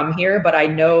not from here, but I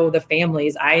know the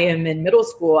families. I am in middle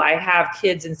school. I have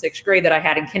kids in 6th grade that I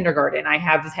had in kindergarten. I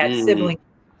have had siblings.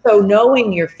 So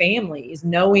knowing your families,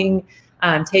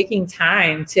 taking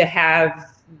time to have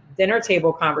dinner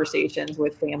table conversations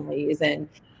with families. And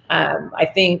I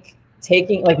think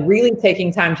taking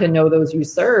time to know those you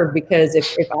serve, because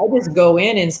if I just go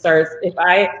in and start,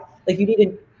 I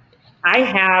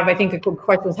think a good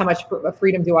question is how much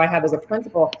freedom do I have as a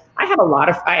principal? I have a lot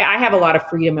of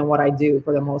freedom in what I do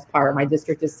for the most part. My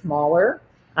district is smaller.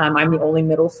 I'm the only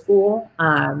middle school.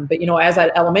 But as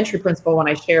an elementary principal, when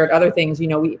I shared other things,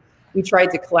 we tried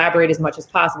to collaborate as much as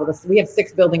possible. We have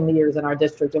 6 building leaders in our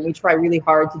district, and we try really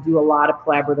hard to do a lot of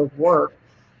collaborative work.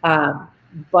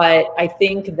 But I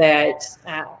think that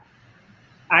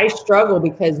I struggle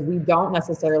because we don't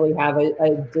necessarily have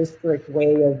a district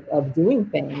way of doing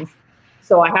things.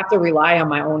 So I have to rely on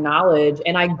my own knowledge.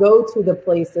 And I go to the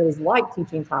places like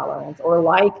Teaching Tolerance or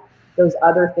like those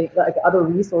other things, like other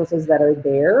resources that are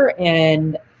there.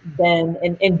 And then,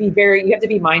 and be you have to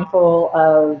be mindful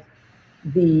of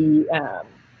your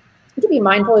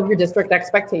district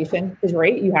expectation is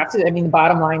right. You have to, the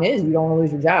bottom line is you don't want to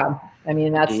lose your job.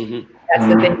 That's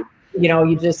that's the thing. You know,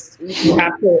 you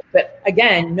have to, but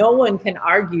again, no one can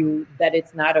argue that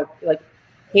it's not like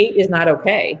hate is not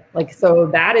okay. Like, so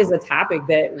that is a topic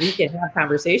that we can have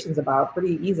conversations about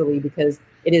pretty easily because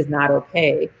it is not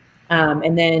okay.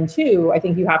 And then two, I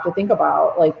think you have to think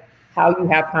about like how you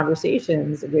have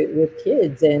conversations with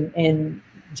kids and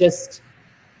just,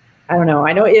 I don't know.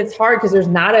 I know it's hard because there's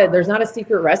not a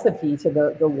secret recipe to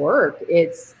the work.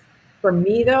 It's, for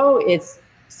me though, it's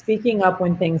speaking up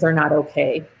when things are not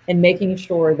okay and making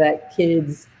sure that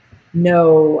kids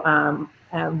know,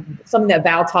 something that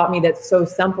Val taught me that's so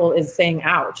simple is saying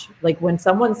ouch. Like when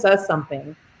someone says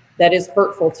something that is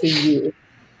hurtful to you,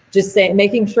 just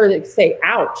making sure that say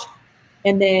ouch.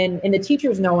 And the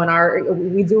teachers know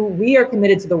we are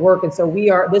committed to the work. And so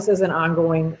this is an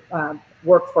ongoing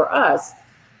work for us,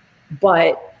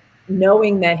 but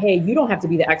knowing that, hey, you don't have to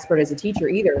be the expert as a teacher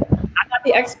either. I'm not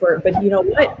the expert, but you know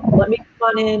what? Let me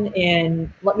come on in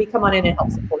and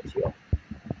help support you.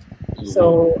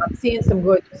 So I'm seeing some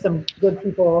good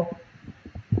people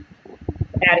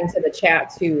adding to the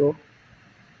chat too.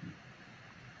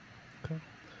 Okay.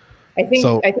 I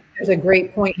think there's a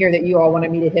great point here that you all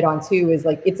wanted me to hit on too, is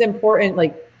like, it's important,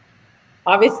 like,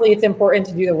 obviously it's important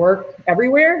to do the work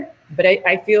everywhere, but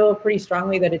I feel pretty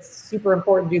strongly that it's super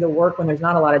important to do the work when there's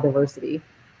not a lot of diversity.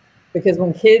 Because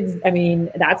when kids, I mean,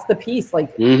 that's the piece,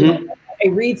 like, you know, I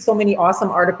read so many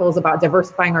awesome articles about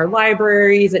diversifying our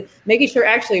libraries and making sure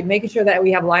that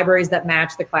we have libraries that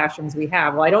match the classrooms we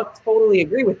have. Well, I don't totally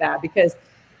agree with that, because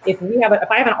if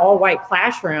I have an all white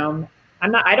classroom,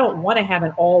 I don't want to have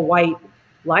an all white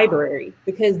library,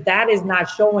 because that is not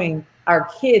showing our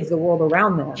kids the world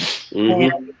around them,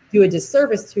 and do a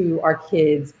disservice to our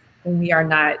kids when we are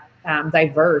not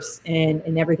diverse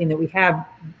in everything that we have,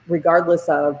 regardless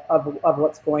of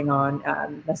what's going on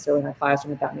necessarily in our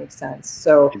classroom, if that makes sense.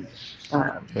 So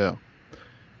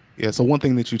so one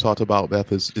thing that you talked about,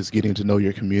 Beth, is getting to know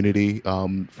your community.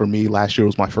 For me, last year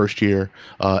was my first year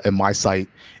at my site,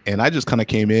 and I just kind of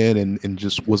came in and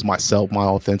just was myself, my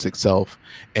authentic self.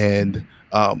 And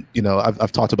you know,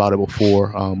 I've talked about it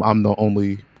before. I'm the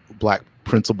only Black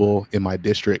principal in my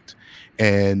district,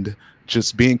 and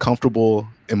just being comfortable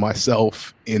in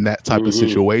myself in that type of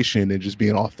situation and just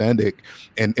being authentic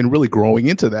and really growing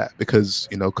into that, because,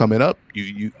 you know, coming up,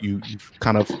 you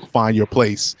kind of find your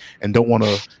place and don't want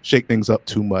to shake things up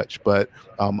too much. But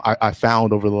I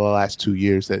found over the last 2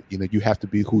 years that, you know, you have to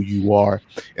be who you are.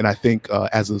 And I think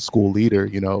as a school leader,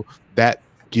 you know, that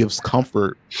gives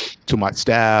comfort to my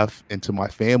staff and to my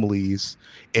families.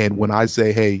 And when I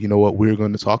say, hey, you know what, we're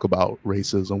going to talk about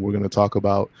racism, we're going to talk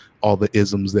about all the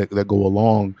isms that go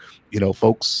along, you know,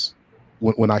 folks,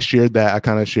 when I shared that, I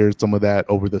kind of shared some of that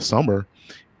over the summer,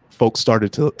 folks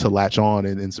started to latch on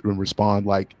and respond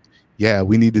like, yeah,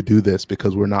 we need to do this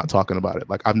because we're not talking about it.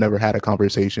 Like, I've never had a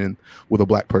conversation with a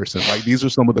Black person. Like, these are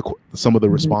some of the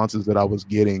responses that I was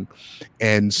getting.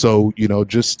 And so, you know,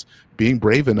 just being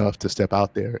brave enough to step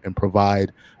out there and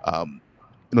provide,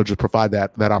 just provide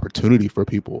that opportunity for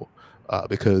people,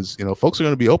 because, you know, folks are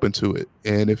going to be open to it.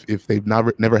 And if they've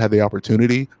never had the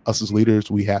opportunity, us as leaders,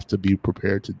 we have to be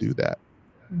prepared to do that.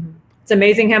 It's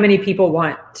amazing how many people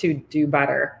want to do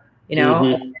better, you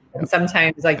know, and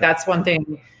sometimes, like, that's one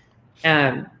thing.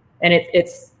 And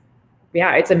it's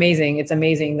amazing. It's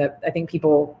amazing that I think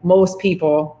most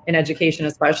people in education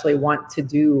especially want to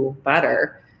do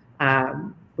better.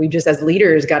 We just, as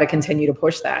leaders, got to continue to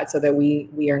push that, so that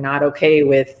we are not okay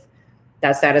with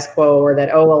that status quo, or that,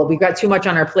 oh, well, we've got too much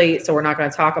on our plate, so we're not going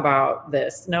to talk about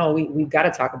this. No, we've got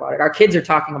to talk about it. Our kids are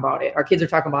talking about it. Our kids are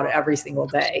talking about it every single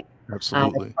day.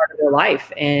 Absolutely. It's part of their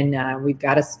life. And we've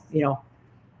got to, you know,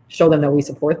 show them that we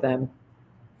support them.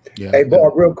 Yeah. Hey,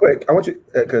 Bob, real quick, I want you,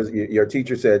 because your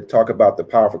teacher said, talk about the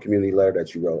powerful community letter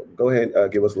that you wrote. Go ahead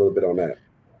and give us a little bit on that.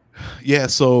 Yeah.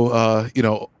 So, you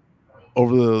know,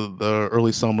 over the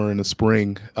early summer and the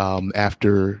spring,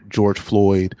 after George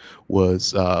Floyd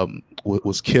was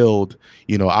killed,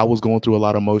 you know, I was going through a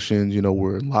lot of emotions. You know,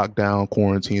 we're in lockdown,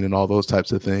 quarantine, and all those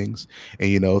types of things. And,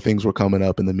 you know, things were coming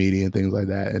up in the media and things like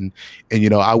that. And you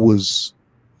know,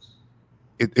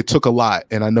 it took a lot.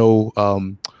 And I know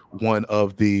one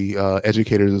of the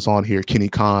educators that's on here, Kenny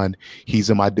Khan, he's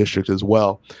in my district as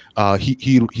well.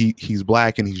 He's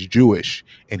Black and he's Jewish,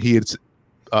 and he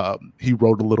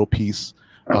wrote a little piece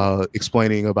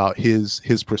explaining about his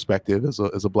perspective as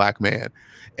a Black man,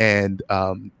 and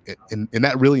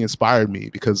that really inspired me,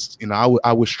 because, you know,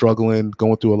 I was struggling,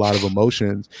 going through a lot of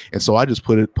emotions, and so I just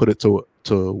put it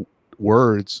to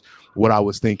words what I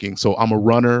was thinking. So I'm a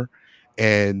runner,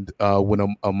 and when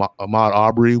Ahmaud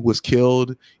Arbery was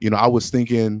killed, you know, I was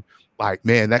thinking, like,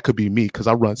 man, that could be me, because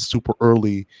I run super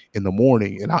early in the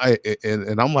morning, and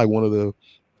I'm like one of the,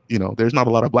 there's not a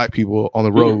lot of Black people on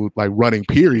the road like running,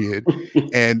 period.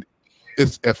 And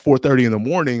it's at 4:30 in the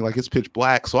morning, like it's pitch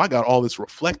black. So I got all this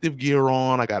reflective gear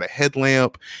on. I got a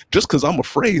headlamp, just because I'm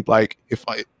afraid, like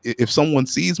if someone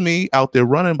sees me out there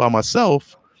running by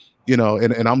myself,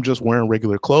 and I'm just wearing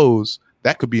regular clothes,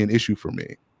 that could be an issue for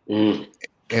me.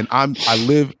 And I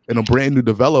live in a brand new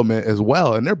development as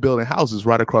well, and they're building houses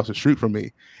right across the street from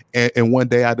me. And one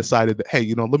day I decided that,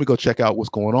 hey, let me go check out what's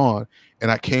going on. And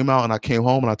I came out and I came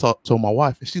home and I told my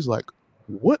wife, and she's like,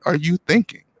 "What are you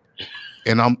thinking?"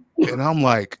 And I'm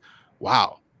like,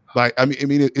 wow. Like, I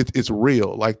mean, it's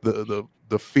real. Like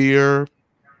the fear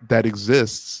that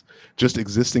exists, just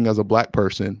existing as a Black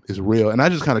person, is real. And I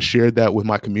just kind of shared that with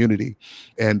my community.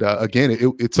 And again,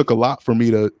 it took a lot for me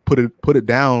to put it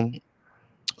down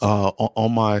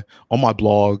on my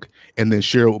blog and then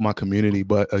share it with my community.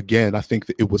 But again, I think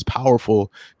that it was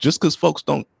powerful, just because folks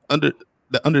don't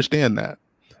understand that.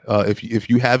 If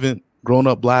you haven't grown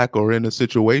up Black or in a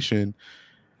situation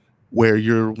where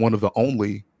you're one of the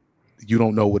only, you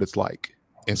don't know what it's like.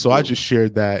 And so I just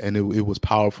shared that, and it was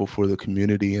powerful for the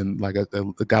community, and like I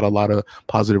got a lot of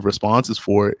positive responses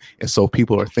for it. And so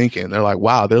people are thinking, they're like,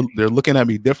 wow, they're looking at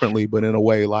me differently, but in a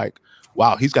way like,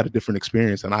 wow, he's got a different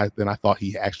experience than I thought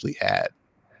he actually had.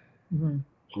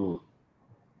 Mm-hmm.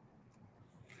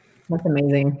 That's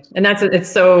amazing. And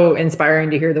it's so inspiring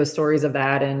to hear those stories of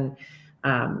that. And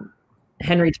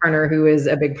Henry Turner, who is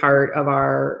a big part of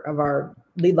our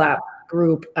Lead Lap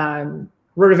group,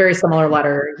 wrote a very similar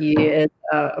letter. He is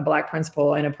a Black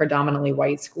principal in a predominantly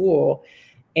white school.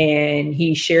 And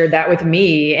he shared that with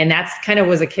me. And that's kind of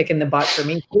was a kick in the butt for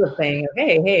me too, of saying,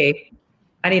 hey,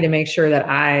 I need to make sure that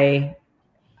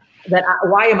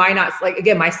why am I not, like,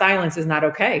 again, my silence is not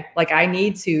okay. Like, I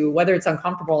need to, whether it's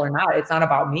uncomfortable or not, it's not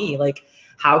about me. Like,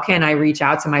 how can I reach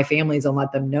out to my families and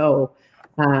let them know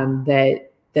that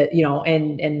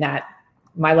and that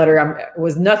my letter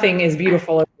was nothing as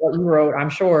beautiful as what you wrote, I'm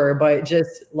sure, but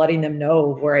just letting them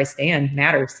know where I stand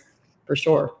matters for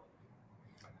sure.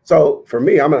 So for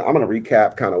me, I'm gonna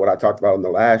recap kind of what I talked about in the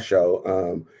last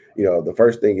show. The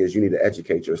first thing is you need to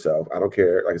educate yourself. I don't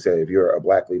care, like I said, if you're a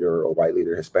Black leader or a white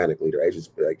leader, Hispanic leader, Asian,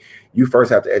 like, you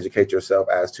first have to educate yourself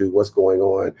as to what's going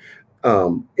on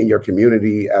in your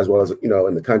community, as well as,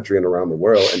 in the country and around the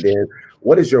world. And then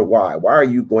what is your why? Why are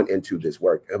you going into this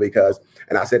work? Because,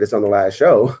 and I said this on the last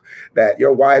show, that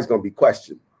your why is going to be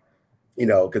questioned,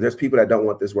 because there's people that don't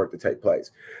want this work to take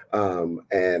place.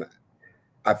 And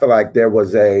I feel like there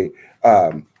was as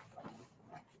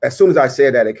soon as I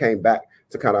said that, it came back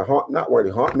to kind of not really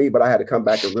haunt me, but I had to come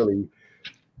back and really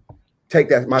take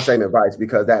my same advice,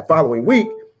 because that following week,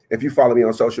 if you follow me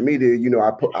on social media,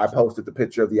 I posted the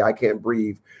picture of the I Can't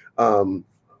Breathe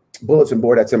bulletin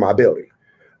board that's in my building.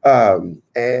 And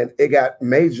it got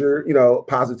major,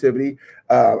 positivity.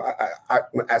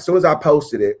 As soon as I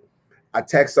posted it, I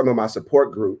text some of my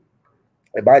support group.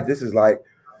 And this is like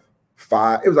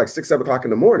 6, 7 o'clock in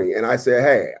the morning. And I said,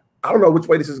 hey, I don't know which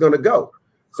way this is going to go.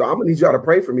 So I'm gonna need y'all to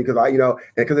pray for me, because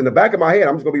because in the back of my head,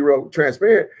 I'm just gonna be real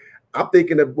transparent. I'm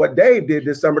thinking of what Dave did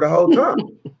this summer the whole time.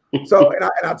 So, and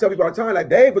I tell people all the time, like,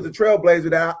 Dave was a trailblazer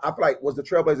that I feel like was the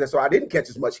trailblazer. So I didn't catch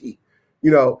as much heat,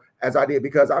 as I did,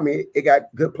 because it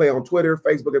got good play on Twitter,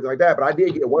 Facebook, everything like that. But I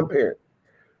did get one parent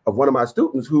of one of my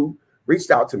students who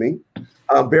reached out to me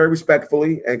very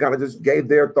respectfully and kind of just gave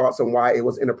their thoughts on why it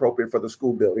was inappropriate for the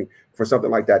school building for something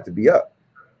like that to be up.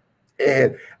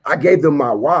 And I gave them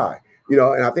my why.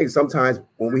 And I think sometimes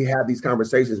when we have these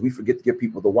conversations, we forget to give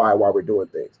people the why we're doing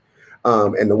things.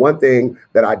 And the one thing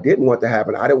that I didn't want to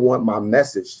happen, I didn't want my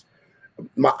message,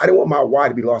 I didn't want my why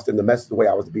to be lost in the message the way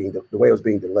it was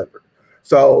being delivered.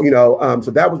 So,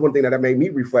 so that was one thing that made me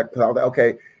reflect. I was like,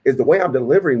 okay, is the way I'm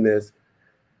delivering this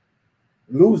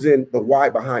losing the why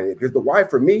behind it? Because the why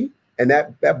for me and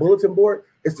that bulletin board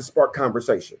is to spark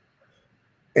conversation.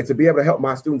 And to be able to help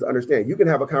my students understand, you can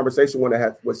have a conversation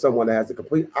with someone that has the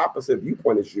complete opposite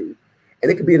viewpoint as you, and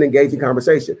it can be an engaging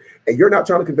conversation. And you're not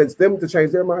trying to convince them to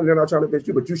change their mind. They're not trying to convince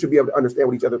you, but you should be able to understand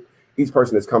what each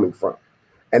person is coming from.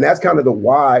 And that's kind of the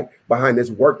why behind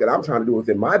this work that I'm trying to do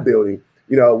within my building,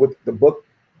 with the book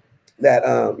that,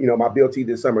 my BLT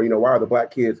this summer, why are the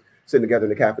Black kids sitting together in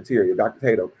the cafeteria, Dr.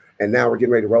 Tatum, and now we're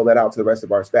getting ready to roll that out to the rest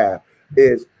of our staff,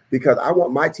 is because I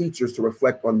want my teachers to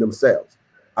reflect on themselves.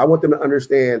 I want them to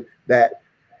understand that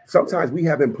sometimes we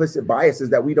have implicit biases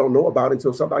that we don't know about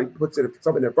until somebody puts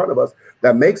something in front of us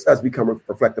that makes us become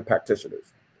reflective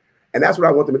practitioners. And that's what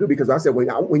I want them to do, because I said,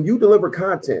 when you deliver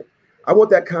content, I want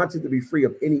that content to be free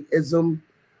of any ism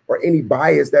or any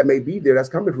bias that may be there that's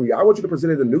coming from you. I want you to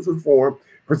present it in a neutral form,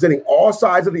 presenting all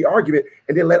sides of the argument,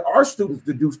 and then let our students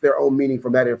deduce their own meaning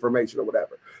from that information or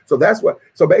whatever. So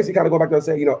so basically kind of go back to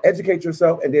saying, educate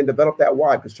yourself and then develop that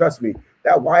why, because trust me,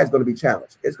 that why is going to be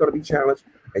challenged. It's going to be challenged,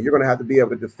 and you're going to have to be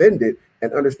able to defend it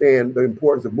and understand the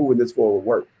importance of moving this work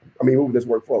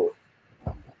forward.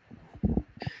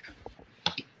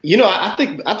 I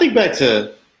think back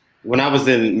to when I was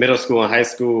in middle school and high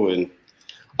school and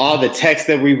all the texts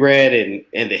that we read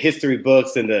and the history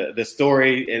books and the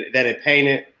story that it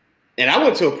painted. And I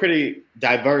went to a pretty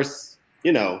diverse,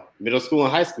 middle school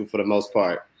and high school for the most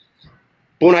part.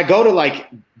 But when I go to like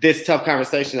this tough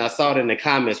conversation, I saw it in the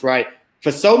comments, right?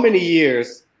 For so many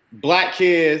years, Black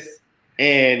kids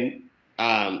and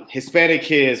Hispanic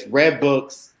kids read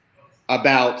books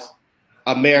about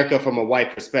America from a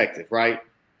white perspective, right?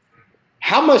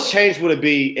 How much change would it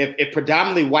be if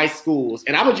predominantly white schools,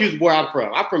 and I would use where I'm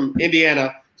from. I'm from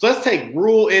Indiana. So let's take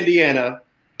rural Indiana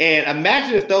and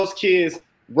imagine if those kids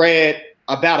read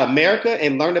about America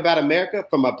and learned about America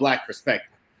from a Black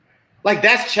perspective. Like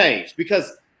that's changed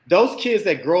because those kids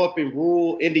that grow up in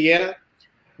rural Indiana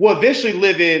will eventually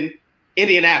live in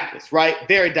Indianapolis, right?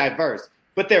 Very diverse.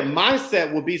 But their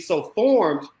mindset will be so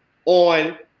formed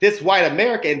on this white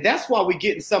America. And that's why we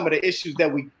get in some of the issues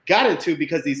that we got into,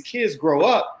 because these kids grow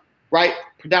up, right?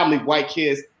 Predominantly white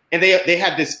kids, and they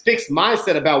have this fixed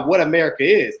mindset about what America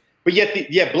is. But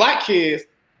yet Black kids,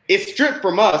 it's stripped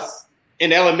from us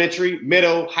in elementary,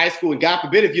 middle, high school, and God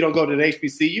forbid if you don't go to an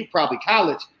HBCU, probably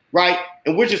college, right?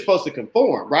 And we're just supposed to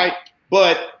conform, right?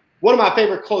 But one of my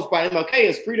favorite quotes by MLK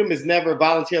is freedom is never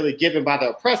voluntarily given by the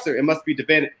oppressor. It must be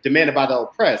demanded by the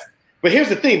oppressed. But here's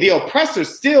the thing, the oppressors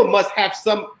still must have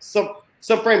some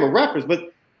frame of reference.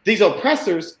 But these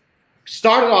oppressors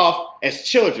started off as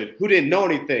children who didn't know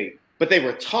anything, but they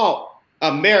were taught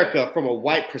America from a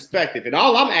white perspective. And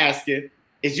all I'm asking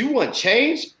is, you want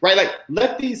change, right? Like,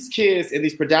 let these kids in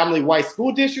these predominantly white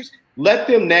school districts, let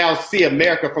them now see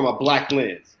America from a Black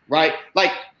lens, right?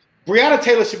 Like, Breonna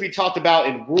Taylor should be talked about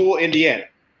in rural Indiana,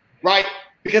 right?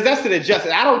 Because that's an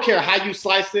injustice. I don't care how you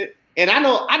slice it. And I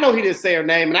know he didn't say her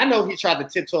name, and I know he tried to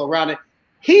tiptoe around it.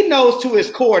 He knows to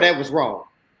his core that was wrong,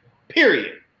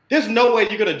 period. There's no way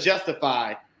you're going to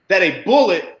justify that a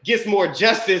bullet gets more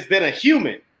justice than a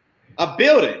human, a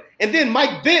building. And then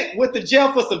Mike Vick went to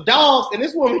jail for some dogs, and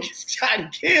this woman gets shot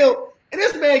and killed, and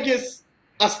this man gets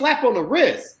a slap on the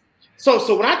wrist.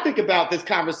 So when I think about this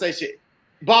conversation,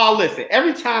 Ball, listen,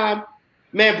 every time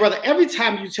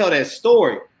you tell that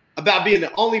story about being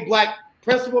the only Black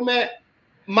principal, man,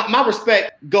 my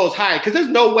respect goes higher, because there's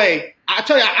no way. I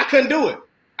tell you, I couldn't do it.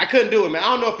 I couldn't do it, man. I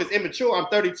don't know if it's immature. I'm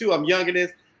 32. I'm young in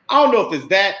this. I don't know if it's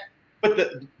that, but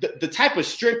the type of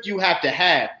strength you have to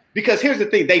have, because here's the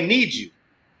thing, they need you.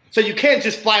 So you can't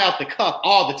just fly off the cuff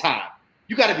all the time.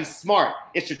 You got to be smart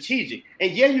and strategic.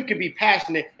 And yeah, you can be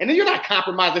passionate, and then you're not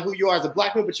compromising who you are as a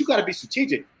Black man, but you got to be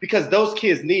strategic, because those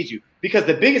kids need you. Because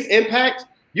the biggest impact,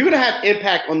 you're going to have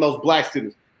impact on those Black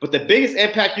students, but the biggest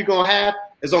impact you're going to have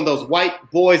is on those white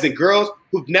boys and girls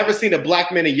who've never seen a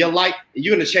Black man in your life, and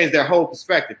you're going to change their whole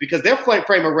perspective, because their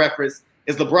frame of reference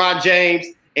is LeBron James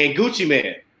and Gucci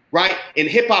Mane, right? In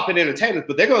hip hop and entertainment,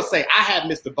 but they're going to say, I have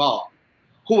Mr. Ball,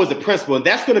 who was the principal, and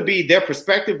that's going to be their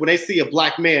perspective when they see a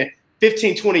Black man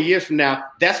 15, 20 years from now.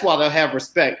 That's why they'll have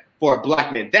respect for a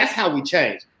Black man. That's how we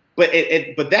change. But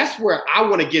that's where I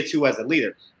want to get to as a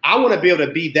leader. I want to be able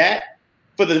to be that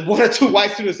for the 1 or 2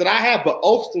 white students that I have, but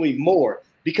ultimately more.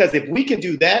 Because if we can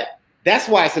do that, that's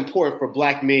why it's important for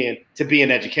Black men to be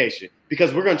in education,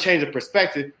 because we're going to change the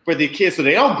perspective for the kids so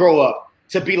they don't grow up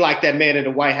to be like that man in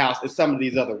the White House and some of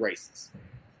these other races.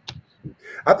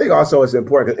 I think also it's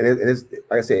important, and it's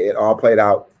like I said, it all played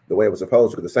out the way it was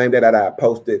supposed to. Because the same day that I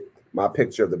posted my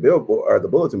picture of the billboard or the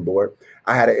bulletin board,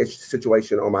 I had a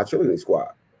situation on my cheerleading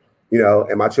squad.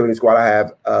 And my cheerleading squad, I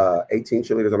have 18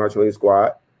 cheerleaders on our cheerleading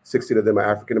squad. 16 of them are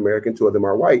African American, 2 of them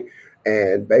are white.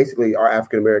 And basically, our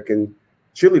African American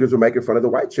cheerleaders were making fun of the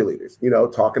white cheerleaders,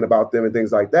 talking about them and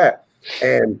things like that.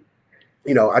 And,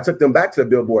 I took them back to the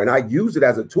billboard, and I used it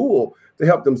as a tool to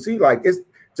help them see, like, it's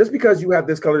just because you have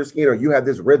this color of skin or you have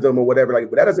this rhythm or whatever, like,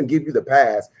 but that doesn't give you the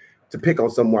pass to pick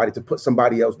on somebody, to put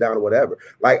somebody else down or whatever.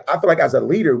 Like, I feel like as a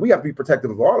leader, we have to be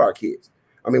protective of all our kids.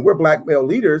 I mean, we're Black male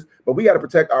leaders, but we got to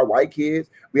protect our white kids.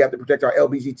 We have to protect our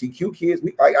LGBTQ kids.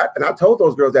 And I told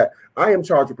those girls that I am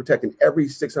charged with protecting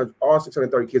all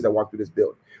 630 kids that walk through this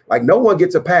building. Like, no one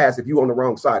gets a pass if you're on the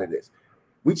wrong side of this.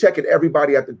 We checking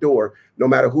everybody at the door, no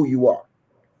matter who you are.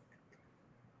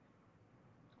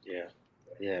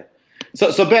 Yeah.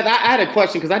 So Beth, I had a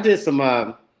question, because I did some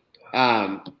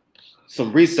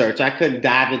research. I couldn't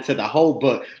dive into the whole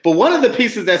book, but one of the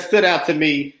pieces that stood out to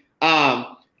me,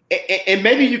 and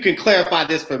maybe you can clarify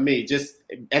this for me just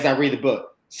as I read the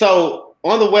book. So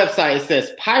on the website, it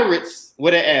says pirates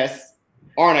with an S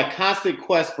are on a constant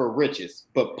quest for riches,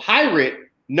 but pirate,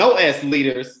 no S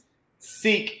leaders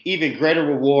seek even greater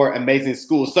reward, amazing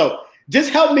schools. So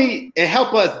just help me and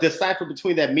help us decipher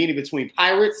between that meaning between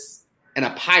pirates and a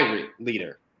pirate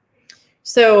leader.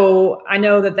 So I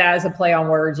know that is a play on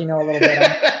words, a little bit.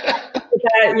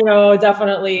 That,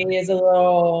 definitely is a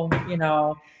little,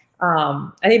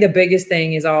 I think the biggest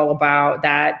thing is all about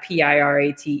that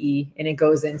PIRATE, and it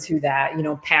goes into that,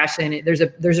 passion.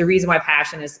 There's a reason why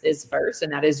passion is first,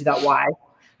 and that is that why.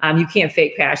 You can't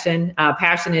fake passion.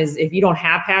 Passion is, if you don't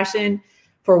have passion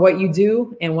for what you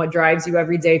do and what drives you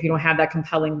every day, if you don't have that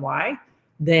compelling why,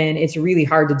 then it's really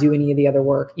hard to do any of the other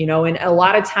work, And a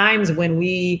lot of times when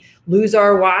we lose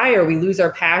our why or we lose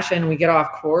our passion, we get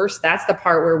off course, that's the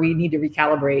part where we need to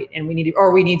recalibrate and we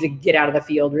need to get out of the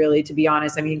field, really, to be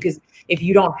honest. I mean, because if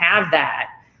you don't have that,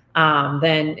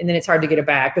 then it's hard to get it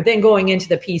back. But then going into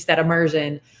the piece, that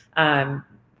immersion,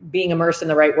 being immersed in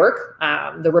the right work,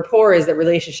 the rapport is that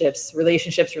relationships,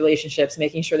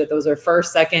 making sure that those are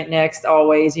first, second, next,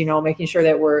 always, making sure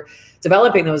that we're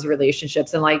developing those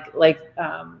relationships. And like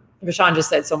Vashon just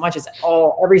said so much, is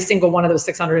every single one of those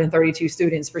 632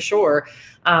 students for sure.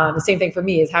 The same thing for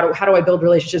me is how do I build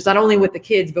relationships, not only with the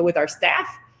kids, but with our staff?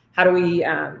 How do we,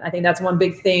 I think that's one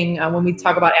big thing when we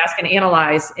talk about ask and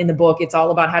analyze in the book, it's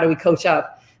all about how do we coach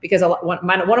up? Because one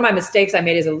of my mistakes I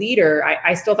made as a leader,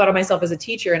 I still thought of myself as a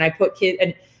teacher, and I put kids,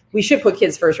 and we should put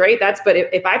kids first, right? But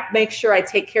if I make sure I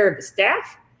take care of the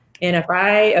staff, and if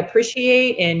I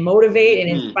appreciate and motivate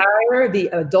and inspire the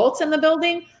adults in the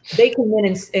building, they can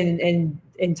then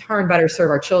in turn better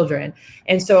serve our children.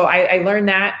 And so I learned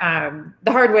that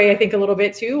the hard way, I think, a little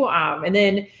bit too. And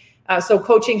then so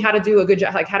coaching, how to do a good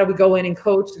job, like how do we go in and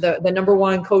coach? The number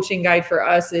one coaching guide for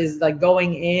us is like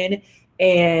going in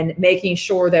and making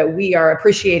sure that we are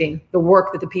appreciating the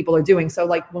work that the people are doing. So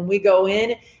like when we go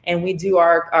in and we do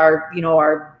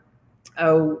our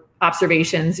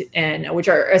observations, and which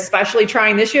are especially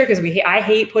trying this year because I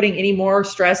hate putting any more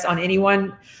stress on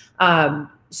anyone.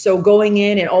 So going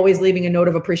in and always leaving a note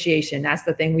of appreciation. That's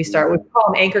the thing we start with. We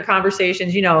call them anchor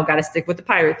conversations, got to stick with the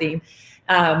pirate theme.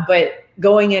 But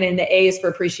going in, and the A is for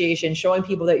appreciation, showing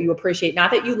people that you appreciate, not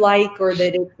that you like or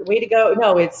that it's the way to go.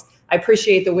 No, it's, I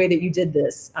appreciate the way that you did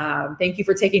this. Thank you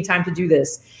for taking time to do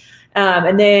this.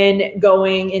 And then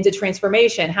going into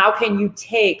transformation, how can you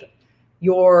take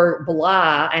your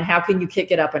blah and how can you kick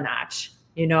it up a notch?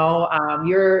 Your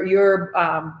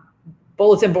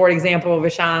bulletin board example of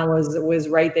Vashon was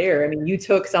right there. I mean, you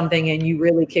took something and you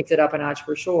really kicked it up a notch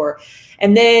for sure.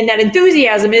 And then that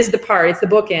enthusiasm is the part, it's the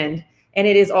bookend. And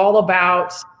it is all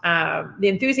about the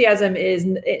enthusiasm is,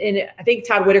 and I think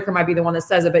Todd Whitaker might be the one that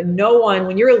says it, but no one,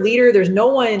 when you're a leader, there's no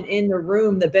one in the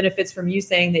room that benefits from you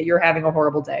saying that you're having a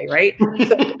horrible day, right?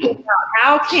 So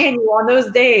how can you, on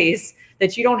those days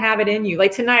that you don't have it in you,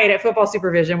 like tonight at football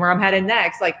supervision where I'm headed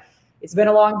next, like it's been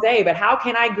a long day, but how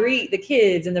can I greet the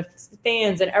kids and the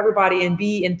fans and everybody and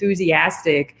be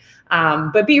enthusiastic,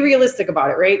 but be realistic about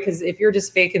it, right? Because if you're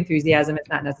just fake enthusiasm, it's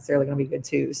not necessarily going to be good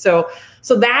too. So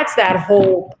that's that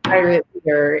whole pirate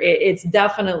leader. It's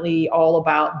definitely all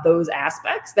about those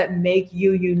aspects that make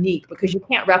you unique because you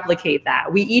can't replicate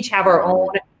that. We each have our own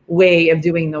way of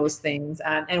doing those things,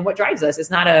 and what drives us. It's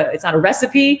not a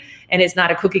recipe, and it's not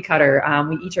a cookie cutter.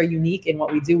 We each are unique in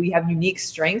what we do. We have unique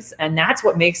strengths, and that's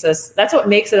what makes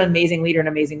an amazing leader,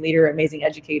 amazing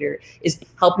educator, is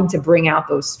helping to bring out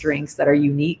those strengths that are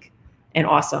unique and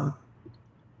awesome.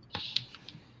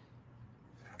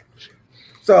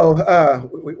 So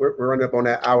we're running up on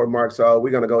that hour mark, so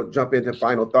we're gonna go jump into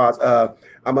final thoughts.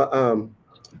 I'm gonna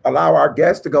allow our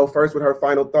guest to go first with her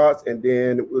final thoughts, and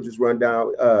then we'll just run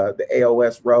down the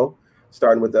AOS row,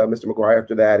 starting with Mr. McGuire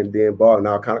after that, and then Ball, and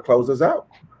I'll kind of close us out.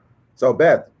 So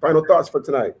Beth, final thoughts for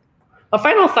tonight. Well,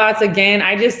 final thoughts again.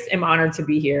 I just am honored to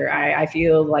be here. I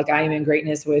feel like I am in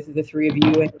greatness with the three of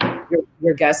you and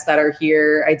your guests that are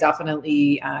here. I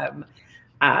definitely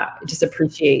just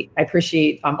appreciate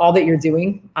all that you're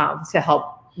doing to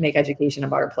help make education a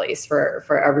better place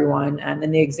for everyone, and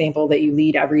the example that you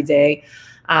lead every day.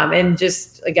 And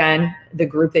just, again, the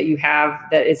group that you have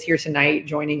that is here tonight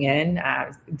joining in,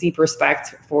 deep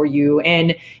respect for you.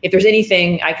 And if there's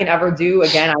anything I can ever do,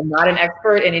 again, I'm not an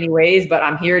expert in any ways, but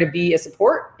I'm here to be a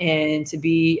support and to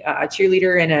be a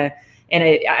cheerleader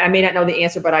I may not know the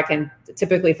answer, but I can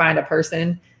typically find a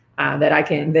person that I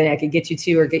can get you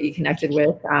to or get you connected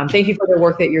with. Thank you for the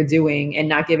work that you're doing and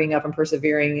not giving up and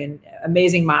persevering, and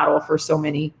amazing model for so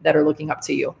many that are looking up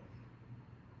to you.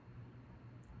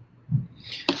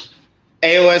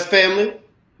 AOS family,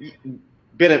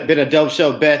 been a dope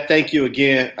show. Beth, thank you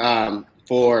again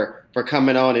for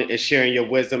coming on and sharing your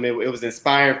wisdom. It was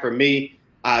inspiring for me,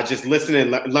 just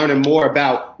listening, learning more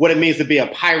about what it means to be a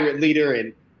pirate leader,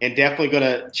 and definitely going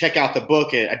to check out the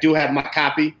book. And I do have my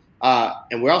copy,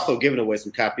 and we're also giving away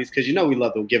some copies because we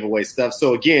love to give away stuff.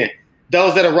 So again,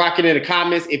 those that are rocking in the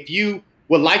comments, if you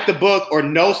would like the book or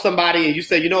know somebody and you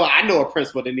say, I know a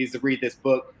principal that needs to read this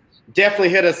book, definitely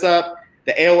hit us up,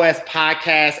 the AOS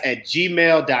podcast at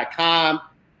gmail.com.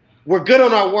 We're good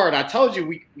on our word. I told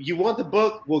you, you want the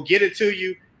book, we'll get it to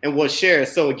you and we'll share it.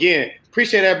 So again,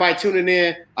 appreciate everybody tuning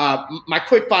in. My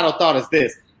quick final thought is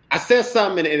this. I said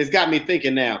something and it's got me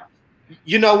thinking now.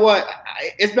 You know what?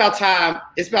 It's about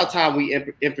time we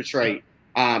infiltrate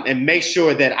and make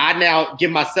sure that I now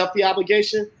give myself the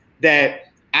obligation that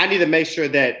I need to make sure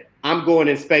that I'm going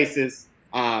in spaces,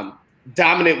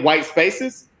 dominant white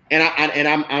spaces, and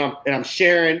I'm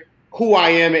sharing who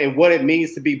I am and what it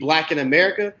means to be Black in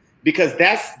America, because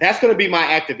that's going to be my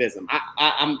activism.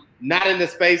 I'm not in the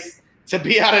space to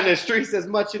be out in the streets as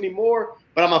much anymore,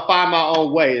 but I'm gonna find my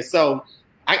own way. And so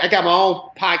I got my own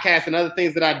podcast and other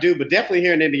things that I do, but definitely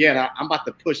here in Indiana, I'm about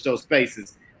to push those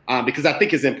spaces because I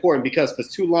think it's important, because for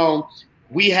too long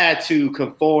we had to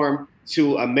conform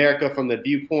to America from the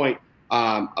viewpoint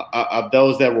of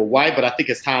those that were white. But I think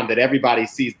it's time that everybody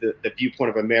sees the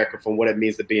viewpoint of America from what it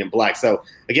means to being Black. So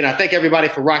again, I thank everybody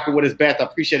for rocking with us, Beth. I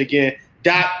appreciate it again.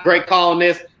 Doc, great call on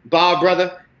this. Bob,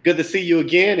 brother, good to see you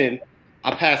again. And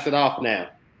I'll pass it off now.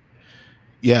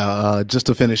 Yeah, just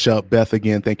to finish up, Beth,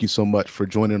 again, thank you so much for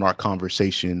joining our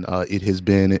conversation. It has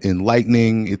been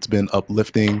enlightening. It's been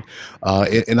uplifting.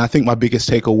 And I think my biggest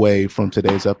takeaway from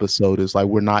today's episode is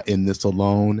we're not in this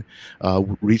alone.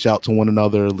 Reach out to one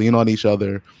another, lean on each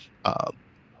other.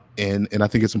 And I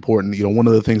think it's important. One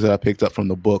of the things that I picked up from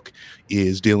the book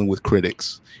is dealing with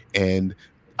critics. And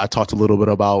I talked a little bit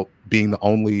about being the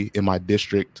only in my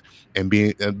district and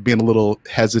being a little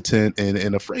hesitant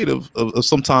and afraid of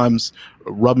sometimes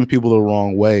rubbing people the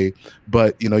wrong way.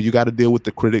 But, you got to deal with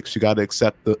the critics. You got to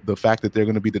accept the fact that there are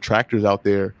going to be detractors out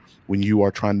there when you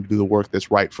are trying to do the work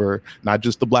that's right for not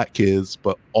just the Black kids,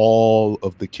 but all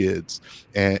of the kids.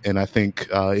 And I think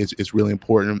it's really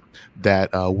important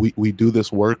that we do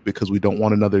this work, because we don't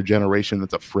want another generation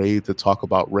that's afraid to talk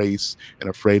about race and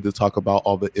afraid to talk about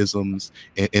all the isms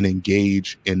and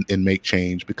engage and make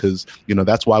change, because,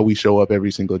 that's why we show up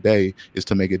every single day, is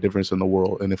to make a difference in the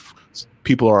world. And if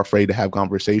people are afraid to have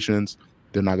conversations,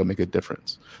 they're not going to make a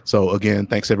difference. So again,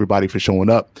 thanks everybody for showing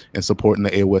up and supporting the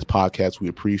AOS podcast. We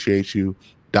appreciate you.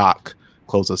 Doc,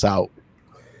 close us out.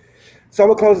 So I'm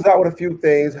going to close us out with a few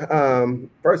things.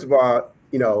 First of all,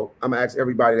 I'm going to ask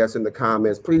everybody that's in the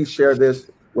comments, please share this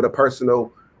with a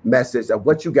personal message of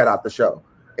what you got out the show.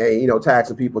 And, tag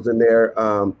some people's in there.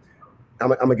 I'm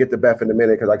going to get to Beth in a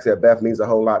minute, because like I said, Beth means a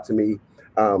whole lot to me.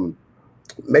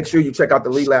 Make sure you check out the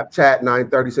Lead Lap chat,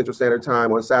 9:30 Central Standard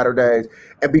Time on Saturdays,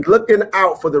 and be looking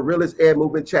out for the Realist Ed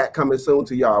Movement chat coming soon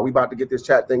to y'all. We about to get this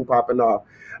chat thing popping off.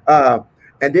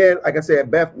 And then, like I said,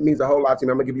 Beth means a whole lot to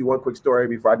me. I'm gonna give you one quick story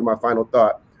before I do my final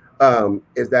thought.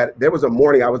 Is that there was a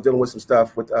morning I was dealing with some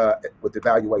stuff with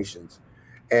evaluations,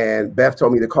 and Beth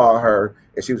told me to call her,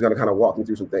 and she was gonna kind of walk me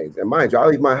through some things. And mind you, I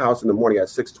leave my house in the morning at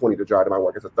 6:20 to drive to my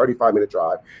work. It's a 35-minute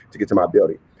drive to get to my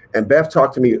building. And Beth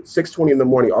talked to me at 6:20 in the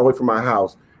morning, all the way from my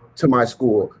house to my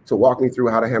school, to walk me through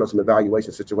how to handle some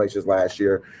evaluation situations last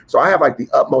year. So I have the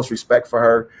utmost respect for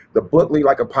her. The book Lead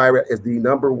Like a Pirate is the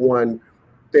number one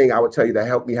thing I would tell you that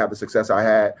helped me have the success I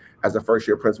had as a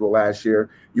first-year principal last year.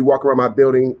 You walk around my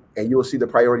building and you will see the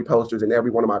priority posters in every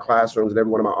one of my classrooms and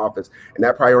every one of my office. And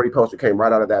that priority poster came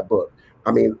right out of that book.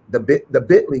 I mean, the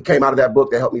Bitly came out of that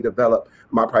book that helped me develop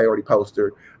my priority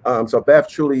poster. So Beth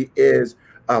truly is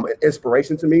an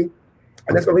inspiration to me.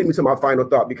 And that's going to lead me to my final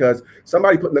thought, because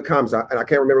somebody put in the comments, and I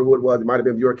can't remember who it was, it might have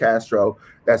been Viewer Castro,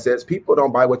 that says people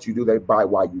don't buy what you do, they buy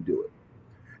why you do it.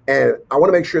 And I want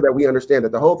to make sure that we understand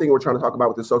that the whole thing we're trying to talk about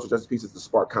with the social justice piece is to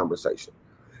spark conversation.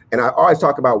 And I always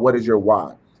talk about what is your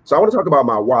why. So I want to talk about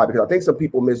my why, because I think some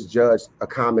people misjudged a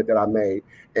comment that I made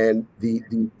and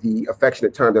the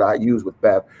affectionate term that I use with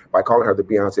Beth by calling her the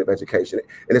Beyonce of education.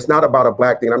 And it's not about a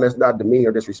Black thing. I'm just not demeaning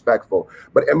or disrespectful.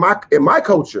 But in my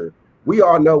culture, we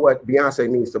all know what Beyonce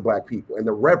means to Black people and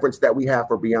the reverence that we have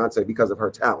for Beyonce because of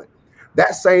her talent.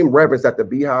 That same reverence that the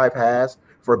Beehive has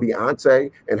for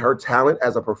Beyonce and her talent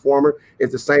as a performer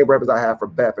is the same reverence I have for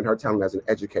Beth and her talent as an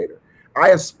educator. I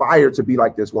aspire to be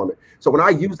like this woman. So when I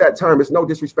use that term, it's no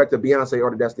disrespect to Beyonce or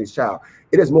to Destiny's Child.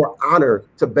 It is more honor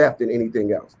to Beth than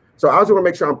anything else. So I just want to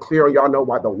make sure I'm clear on y'all know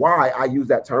why I use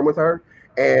that term with her.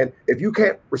 And if you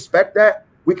can't respect that,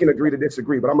 we can agree to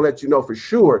disagree, but I'm gonna let you know for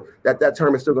sure that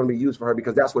term is still gonna be used for her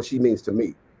because that's what she means to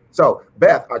me. So,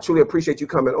 Beth, I truly appreciate you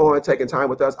coming on, taking time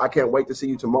with us. I can't wait to see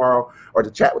you tomorrow or to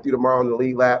chat with you tomorrow in the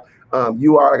Lead Lab.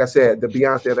 You are, like I said, the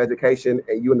Beyonce of education,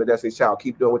 and you and the Destiny's Child.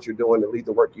 Keep doing what you're doing and lead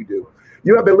the work you do.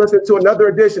 You have been listening to another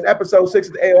edition, episode 6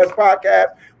 of the AOS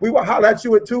podcast. We will holler at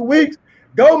you in 2 weeks.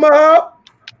 Go, Mob!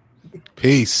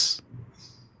 Peace.